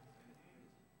prison,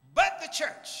 but the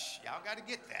church, y'all got to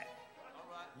get that.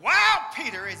 While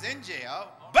Peter is in jail,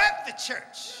 but the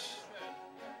church.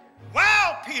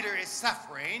 While Peter is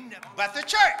suffering, but the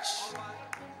church.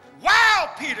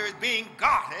 While Peter is being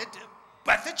guarded,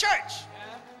 but the church.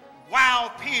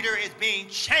 While Peter is being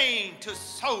chained to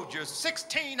soldiers,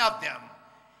 16 of them,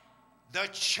 the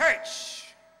church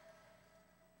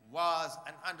was,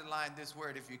 and underline this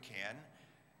word if you can,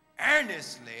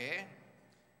 earnestly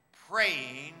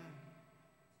praying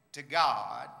to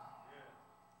God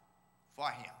for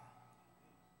him.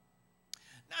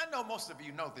 Now, I know most of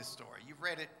you know this story. You've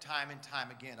read it time and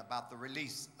time again about the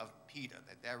release of Peter,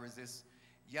 that there was this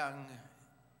young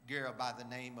girl by the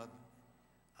name of,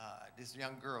 this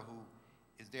young girl who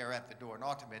is there at the door, and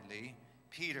ultimately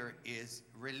Peter is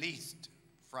released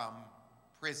from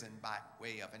prison by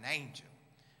way of an angel.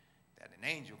 That an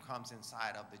angel comes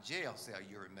inside of the jail cell,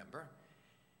 you remember.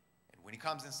 And when he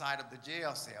comes inside of the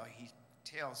jail cell, he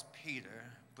tells Peter,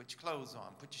 put your clothes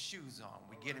on, put your shoes on,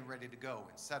 we're getting ready to go.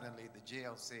 And suddenly the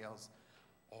jail cells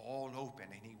are all open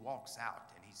and he walks out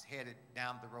and he's headed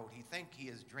down the road. He thinks he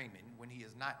is dreaming when he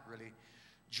is not really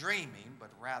dreaming, but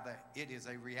rather it is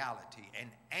a reality.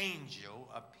 An angel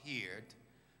appeared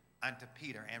unto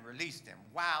Peter and released him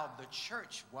while the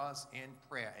church was in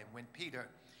prayer. And when Peter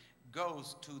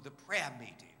goes to the prayer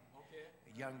meeting,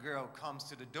 a young girl comes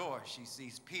to the door. She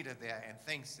sees Peter there and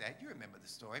thinks that, you remember the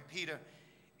story, Peter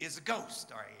is a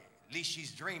ghost, or at least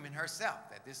she's dreaming herself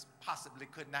that this possibly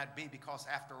could not be, because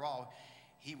after all,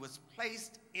 he was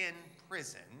placed in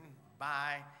prison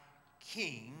by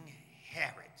King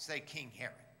Herod. Say King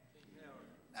Herod.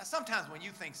 Now, sometimes when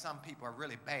you think some people are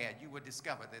really bad, you will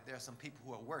discover that there are some people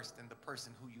who are worse than the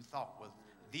person who you thought was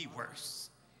the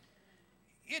worst.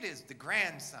 It is the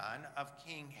grandson of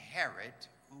King Herod,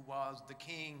 who was the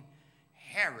King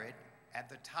Herod at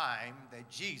the time that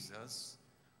Jesus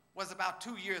was about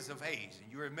 2 years of age. And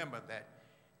you remember that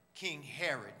King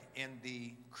Herod in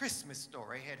the Christmas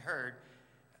story had heard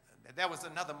that there was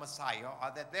another Messiah,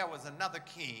 or that there was another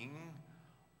king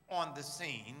on the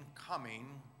scene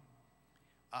coming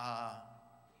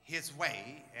his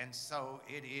way. And so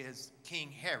it is King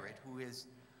Herod who is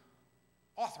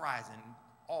authorizing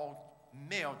all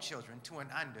male children 2 and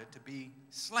under to be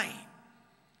slain.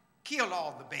 Kill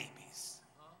all the babies.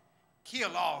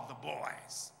 Kill all the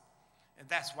boys. And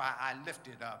that's why I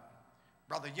lifted up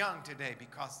Brother Young today,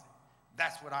 because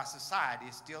that's what our society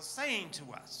is still saying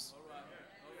to us.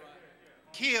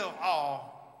 Kill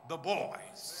all the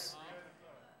boys.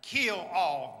 Kill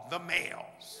all the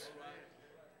males.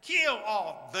 Kill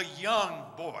all the young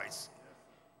boys.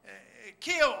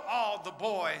 Kill all the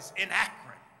boys in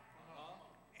Akron.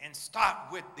 And start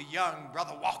with the young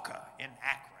Brother Walker in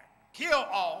Akron. Kill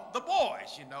all the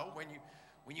boys, you know.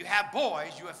 When you have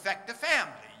boys, you affect the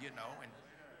family, you know. And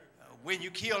when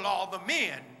you kill all the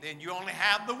men, then you only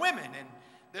have the women. And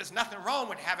there's nothing wrong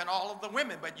with having all of the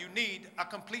women, but you need a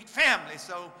complete family.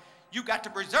 So you got to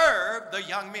preserve the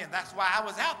young men. That's why I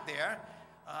was out there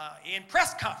in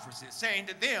press conferences saying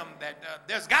to them that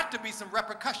there's got to be some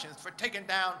repercussions for taking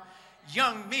down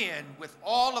young men with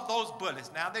all of those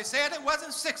bullets. Now, they said it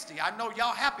wasn't 60. I know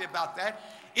y'all happy about that.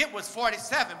 It was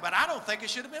 47, but I don't think it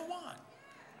should have been 1.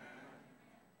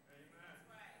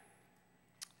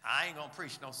 I ain't going to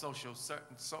preach no social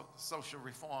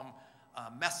reform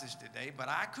message today, but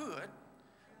I could.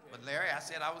 But Larry, I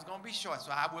said I was going to be short,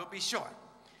 so I will be short.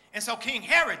 And so King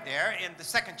Herod there in the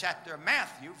 2nd chapter of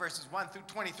Matthew, verses 1 through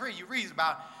 23, you read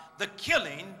about the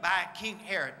killing by King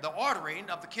Herod, the ordering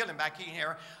of the killing by King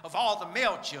Herod of all the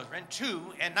male children, 2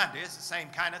 and under. It's the same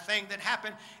kind of thing that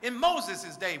happened in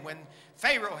Moses' day when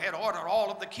Pharaoh had ordered all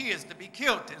of the kids to be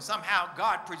killed, and somehow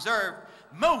God preserved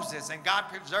Moses and God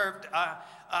preserved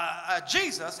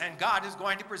Jesus, and God is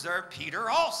going to preserve Peter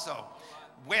also.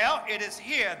 Well, it is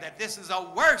here that this is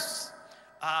a worse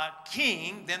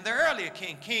king than the earlier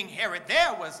king. King Herod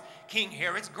there was King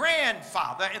Herod's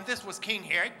grandfather, and this was King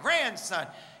Herod's grandson.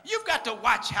 You've got to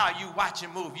watch how you watch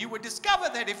and move. You will discover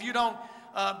that if you don't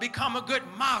become a good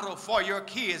model for your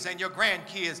kids and your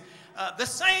grandkids, the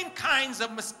same kinds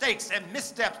of mistakes and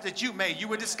missteps that you made, you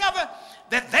will discover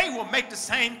that they will make the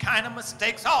same kind of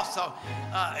mistakes also.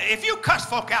 If you cuss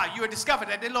folk out, you will discover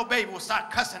that the little baby will start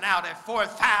cussing out at 4 or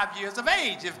 5 years of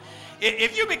age.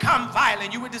 If you become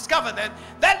violent, you will discover that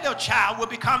that little child will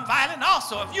become violent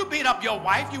also. If you beat up your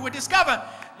wife, you will discover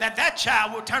that that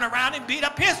child will turn around and beat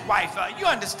up his wife. You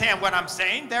understand what I'm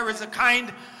saying? There is a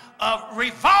kind of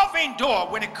revolving door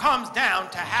when it comes down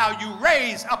to how you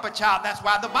raise up a child. That's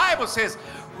why the Bible says,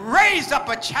 raise up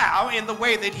a child in the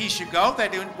way that he should go,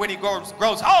 that when he grows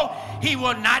old, he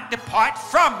will not depart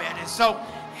from it. And so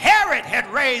Herod had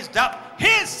raised up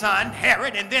his son,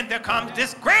 Herod, and then there comes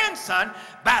this grandson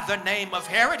by the name of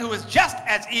Herod, who is just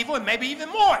as evil and maybe even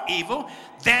more evil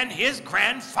than his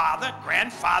grandfather,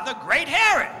 great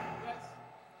Herod.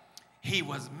 He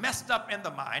was messed up in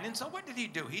the mind, and so what did he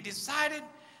do? He decided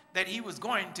that he was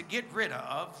going to get rid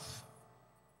of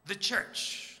the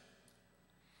church.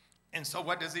 And so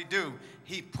what does he do?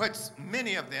 He puts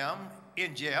many of them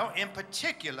in jail. In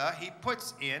particular, he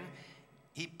puts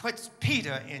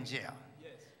Peter in jail.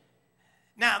 Yes.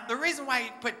 Now, the reason why he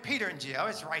put Peter in jail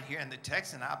is right here in the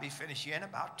text, and I'll be finished here in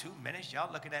about 2 minutes.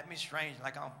 Y'all looking at me strange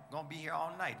like I'm going to be here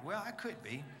all night. Well, I could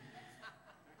be.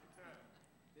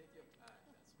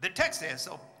 The text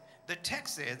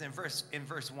says, in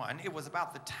verse 1, it was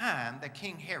about the time that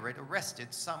King Herod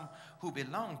arrested some who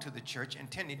belonged to the church,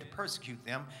 intending to persecute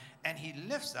them, and he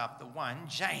lifts up the one,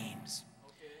 James.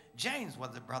 Okay. James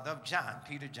was the brother of John,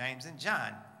 Peter, James, and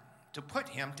John, to put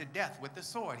him to death with the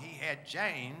sword. He had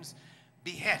James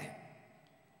beheaded.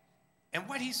 And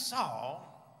what he saw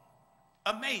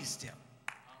amazed him.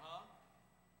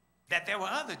 That there were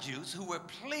other Jews who were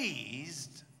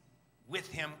pleased with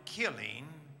him killing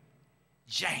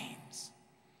James.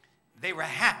 They were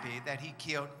happy that he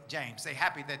killed James. They were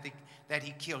happy that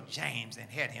he killed James and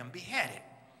had him beheaded.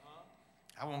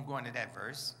 I won't go into that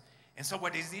verse. And so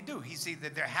what does he do? He sees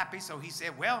that they're happy, so he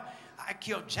said, well, I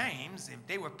killed James. If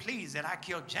they were pleased that I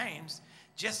killed James,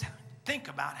 just think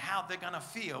about how they're going to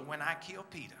feel when I kill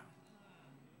Peter.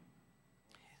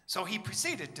 So he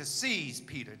proceeded to seize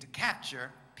Peter, to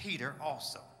capture Peter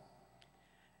also.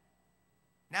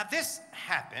 Now this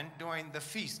happened during the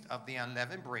Feast of the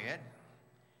Unleavened Bread.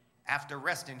 After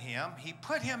arresting him, he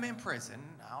put him in prison.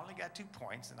 I only got 2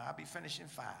 points, and I'll be finishing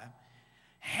 5.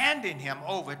 Handing him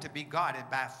over to be guarded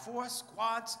by 4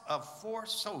 squads of 4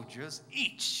 soldiers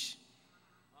each.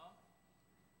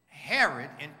 Herod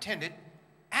intended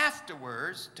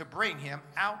afterwards to bring him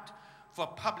out for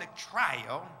public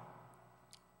trial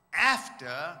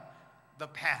after the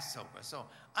Passover. So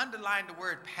underline the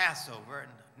word Passover,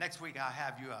 and next week I'll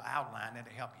have you an outline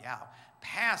that'll help you out.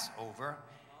 Passover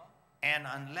and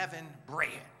unleavened bread.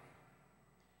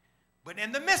 But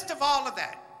in the midst of all of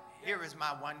that, here is my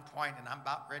 1 point, and I'm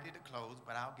about ready to close,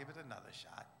 but I'll give it another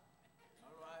shot. All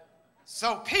right.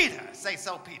 So Peter, say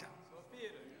so Peter,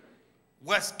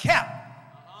 was kept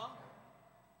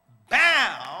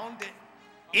bound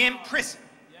in prison.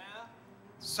 Yeah.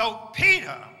 So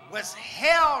Peter was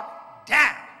held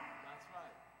down.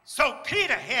 So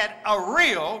Peter had a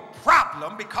real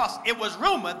problem because it was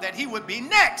rumored that he would be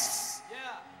next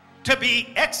to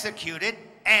be executed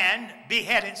and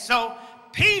beheaded. So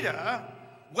Peter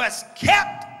was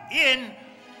kept in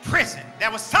prison.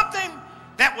 There was something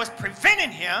that was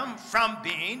preventing him from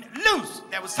being loose.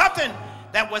 There was something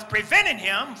that was preventing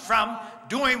him from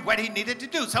doing what he needed to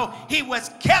do. So he was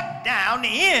kept down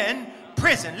in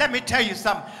prison. Let me tell you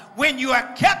something. When you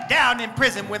are kept down in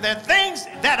prison, when there are things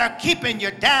that are keeping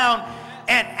you down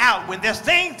and out, when there's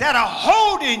things that are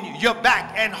holding you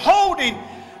back and holding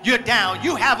you down,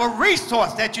 you have a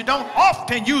resource that you don't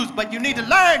often use, but you need to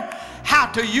learn how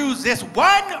to use this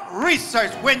one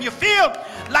resource. When you feel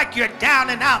like you're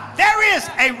down and out, there is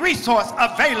a resource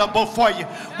available for you.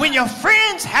 When your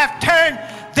friends have turned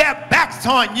their backs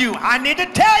on you. I need to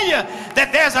tell you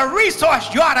that there's a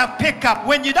resource you ought to pick up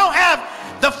when you don't have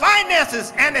the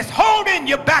finances and it's holding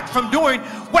you back from doing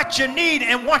what you need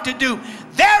and want to do.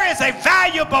 There is a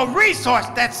valuable resource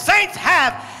that saints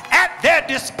have at their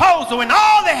disposal, and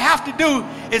all they have to do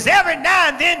is every now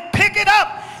and then pick it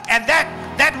up, and that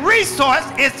resource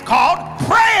is called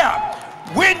prayer.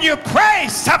 When you pray,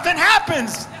 something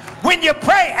happens. When you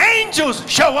pray, angels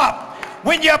show up.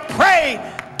 When you pray,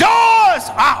 doors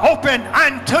are open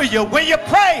unto you. When you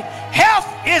pray, health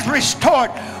is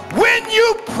restored. When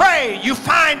you pray, you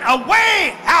find a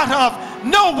way out of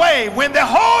no way. When they're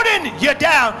holding you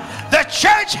down, the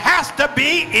church has to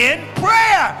be in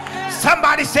prayer.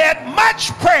 Somebody said,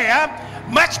 much prayer,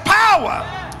 much power.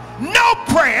 No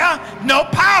prayer, no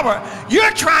power.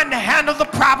 You're trying to handle the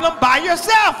problem by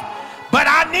yourself. But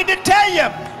I need to tell you,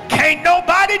 can't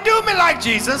nobody do me like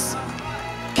Jesus.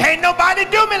 Can't nobody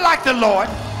do me like the Lord,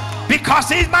 because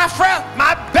he's my friend,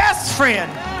 my best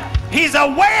friend. He's a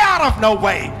way out of no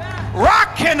way,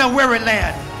 rock in a weary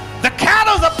land. The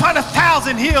cattle upon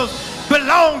 1,000 hills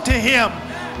belong to him.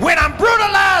 When I'm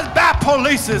brutalized by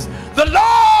police, the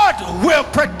Lord will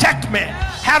protect me.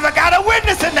 Have I got a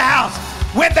witness in the house?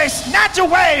 When they snatch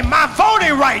away my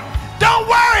voting right, don't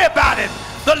worry about it.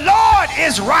 The Lord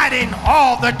is writing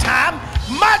all the time.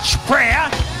 Much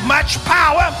prayer, much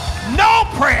power. No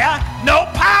prayer, no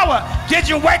power. Did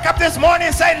you wake up this morning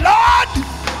and say, Lord,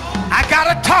 I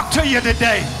gotta talk to you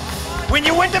today? When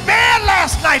you went to bed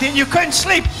last night and you couldn't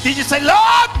sleep, did you say,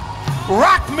 Lord,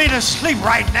 rock me to sleep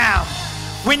right now?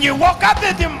 When you woke up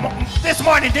this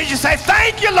morning, did you say,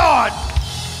 thank you, Lord?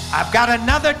 I've got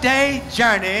another day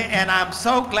journey and I'm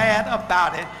so glad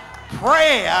about it.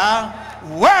 Prayer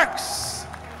works.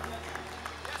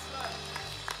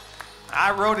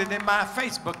 I wrote it in my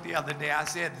Facebook the other day. I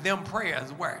said, them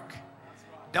prayers work.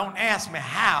 Don't ask me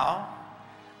how.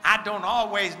 I don't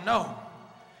always know.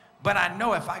 But I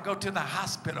know if I go to the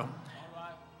hospital,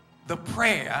 the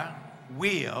prayer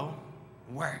will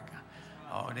work.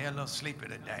 Oh, they're a little sleepy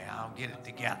today. I'll get it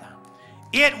together.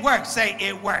 It works. Say,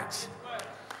 it works.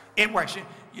 It works.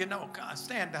 You know,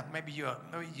 stand up. Maybe you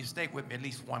stay with me at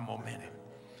least one more minute.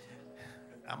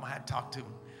 I'm going to have to talk to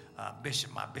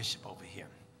my bishop over here.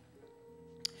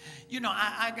 You know,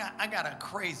 I got a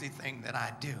crazy thing that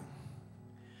I do,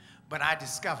 but I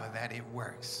discover that it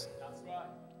works. That's right.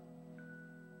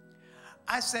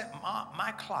 I set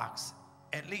my clocks,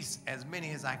 at least as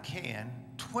many as I can,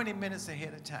 20 minutes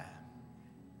ahead of time.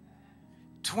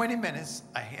 20 minutes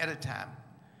ahead of time.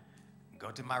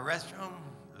 Go to my restroom,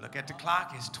 look at the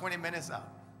clock, it's 20 minutes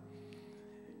up.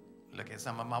 Look at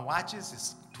some of my watches,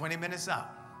 it's 20 minutes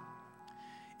up.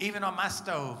 Even on my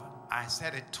stove, I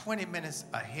set it 20 minutes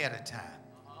ahead of time.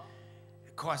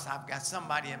 Of course, I've got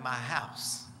somebody in my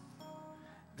house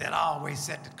that always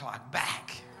set the clock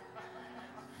back.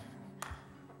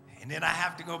 And then I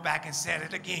have to go back and set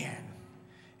it again.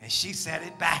 And she set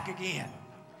it back again.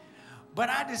 But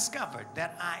I discovered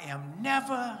that I am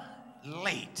never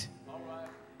late.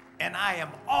 And I am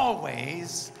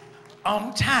always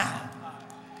on time.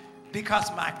 Because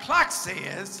my clock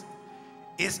says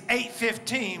it's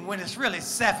 8:15 when it's really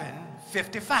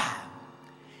 7:55.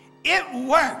 It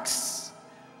works.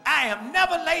 I am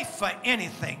never late for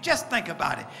anything. Just think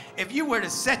about it. If you were to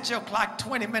set your clock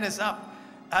 20 minutes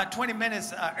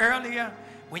earlier,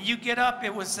 when you get up,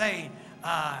 it would say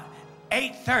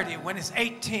 8:30 when it's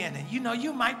 8:10. And you know,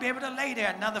 you might be able to lay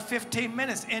there another 15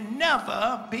 minutes and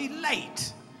never be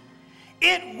late.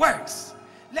 It works.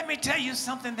 Let me tell you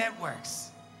something that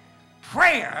works.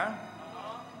 Prayer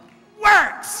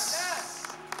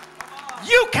works.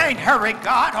 You can't hurry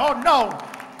God. Oh, no.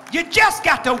 You just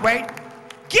got to wait.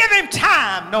 Give him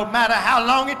time no matter how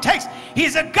long it takes.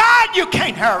 He's a God you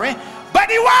can't hurry, but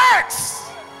he works.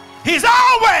 He's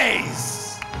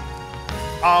always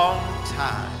on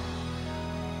time.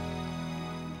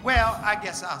 Well, I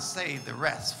guess I'll save the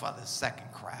rest for the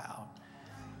second crowd.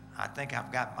 I think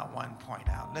I've got my one point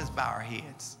out. Let's bow our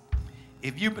heads.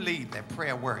 If you believe that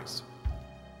prayer works,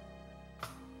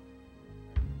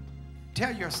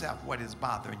 tell yourself what is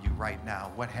bothering you right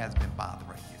now, what has been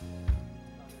bothering you.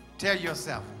 Tell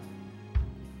yourself,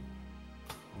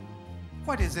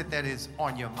 what is it that is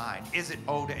on your mind? Is it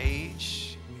old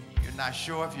age? You're not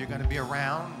sure if you're going to be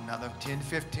around another 10,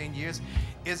 15 years.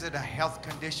 Is it a health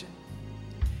condition?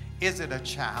 Is it a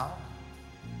child?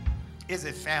 Is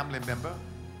it family member?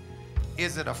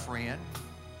 Is it a friend?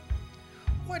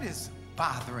 What is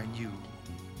bothering you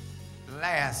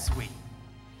last week?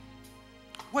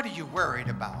 What are you worried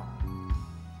about?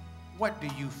 What do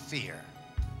you fear?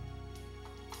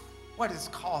 What is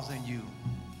causing you?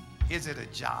 Is it a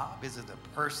job? Is it a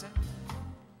person?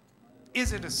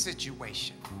 Is it a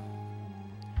situation?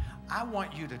 I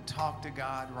want you to talk to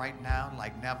God right now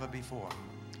like never before.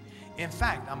 In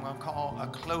fact, I'm going to call a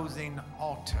closing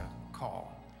altar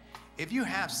call. If you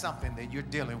have something that you're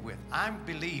dealing with, I'm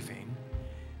believing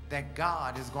that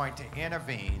God is going to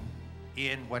intervene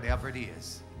in whatever it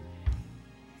is.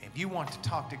 If you want to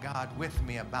talk to God with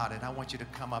me about it, I want you to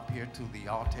come up here to the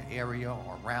altar area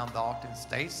or around the altar and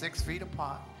stay 6 feet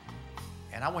apart.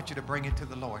 And I want you to bring it to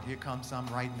the Lord. Here comes some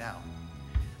right now.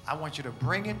 I want you to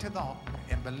bring it to the altar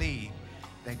and believe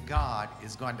that God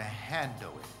is going to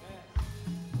handle it.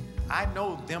 I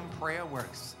know them prayer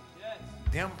works.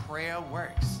 Them prayer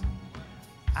works.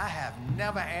 I have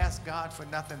never asked God for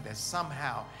nothing that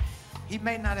somehow, he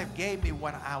may not have gave me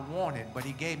what I wanted, but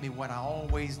he gave me what I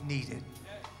always needed.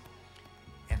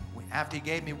 And after he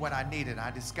gave me what I needed, I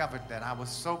discovered that I was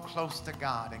so close to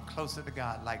God and closer to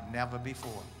God like never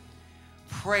before.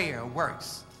 Prayer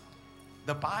works.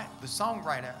 The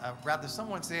songwriter, rather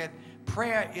someone said,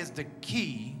 prayer is the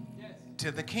key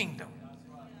to the kingdom.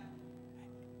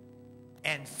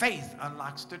 And faith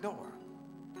unlocks the door.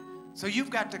 So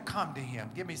you've got to come to him.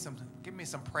 Give me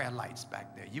some prayer lights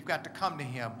back there. You've got to come to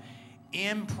him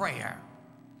in prayer.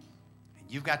 And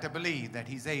you've got to believe that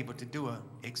he's able to do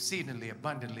exceedingly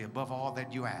abundantly above all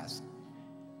that you ask.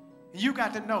 And you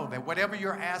got to know that whatever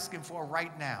you're asking for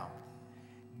right now,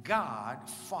 God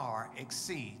far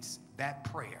exceeds that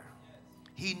prayer.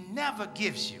 He never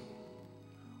gives you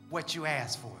what you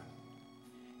ask for.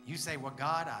 You say, well,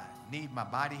 God, I need my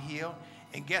body healed.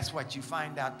 And guess what? You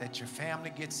find out that your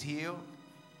family gets healed.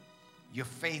 Your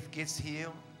faith gets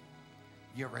healed.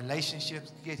 Your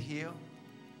relationships get healed.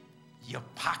 Your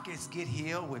pockets get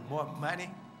healed with more money.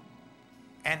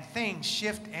 And things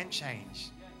shift and change.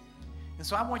 And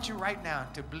so I want you right now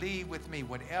to believe with me,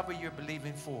 whatever you're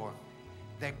believing for,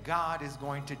 that God is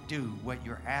going to do what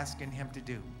you're asking him to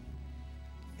do.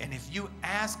 And if you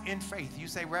ask in faith, you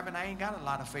say, Reverend, I ain't got a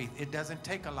lot of faith. It doesn't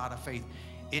take a lot of faith.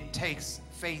 It takes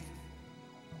faith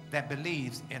that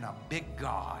believes in a big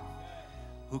God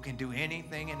who can do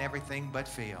anything and everything but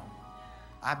fail.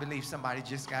 I believe somebody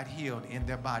just got healed in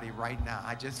their body right now.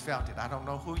 I just felt it. I don't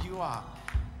know who you are.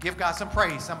 Give God some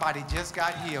praise. Somebody just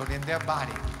got healed in their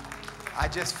body. I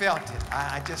just felt it.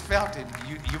 I just felt it.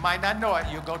 You might not know it.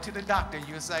 You'll go to the doctor.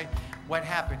 You'll say, what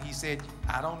happened? He said,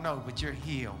 I don't know, but you're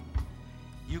healed.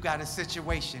 You got a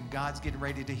situation. God's getting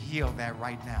ready to heal that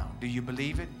right now. Do you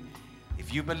believe it?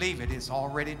 If you believe it, it's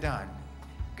already done.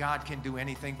 God can do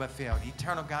anything but fail.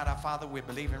 Eternal God, our Father, we're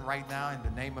believing right now in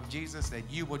the name of Jesus that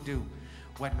you will do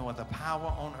what no other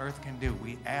power on earth can do.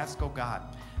 We ask, oh God,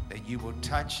 that you will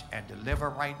touch and deliver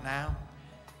right now,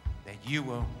 that you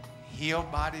will heal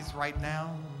bodies right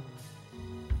now,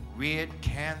 rid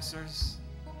cancers,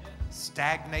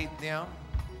 stagnate them,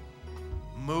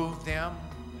 move them.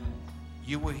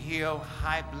 You will heal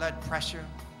high blood pressure.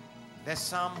 There's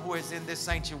some who is in this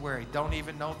sanctuary don't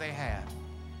even know they have.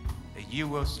 That you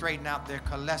will straighten out their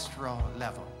cholesterol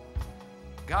level.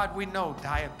 God, we know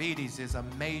diabetes is a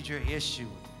major issue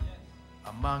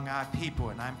among our people,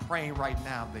 and I'm praying right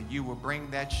now that you will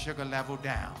bring that sugar level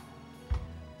down.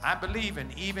 I believe in,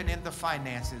 even in the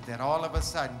finances, that all of a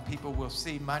sudden people will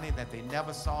see money that they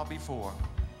never saw before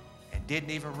and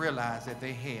didn't even realize that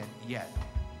they had yet.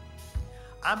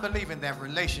 I'm believing that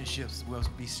relationships will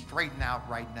be straightened out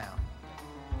right now.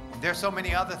 And there's so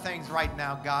many other things right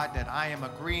now, God, that I am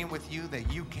agreeing with you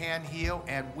that you can heal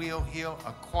and will heal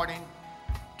according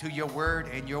to your word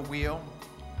and your will.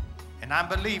 And I'm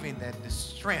believing that the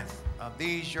strength of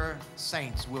these your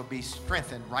saints will be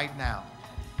strengthened right now.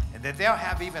 And that they'll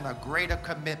have even a greater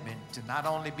commitment to not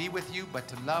only be with you, but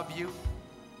to love you.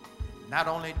 Not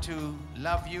only to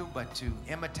love you, but to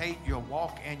imitate your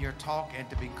walk and your talk and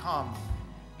to become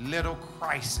little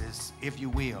Christs, if you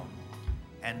will,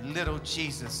 and little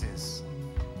Jesuses,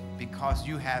 because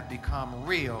you have become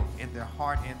real in their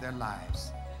heart and their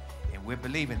lives. And we're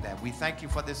believing that. We thank you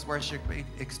for this worship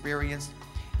experience.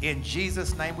 In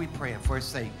Jesus' name we pray and for his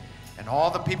sake. And all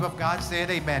the people of God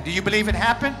said amen. Do you believe it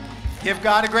happened? Give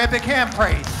God a great big hand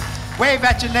praise. Wave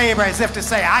at your neighbor as if to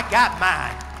say, I got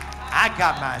mine. I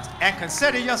got mine. And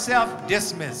consider yourself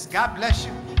dismissed. God bless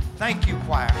you. Thank you,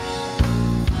 choir.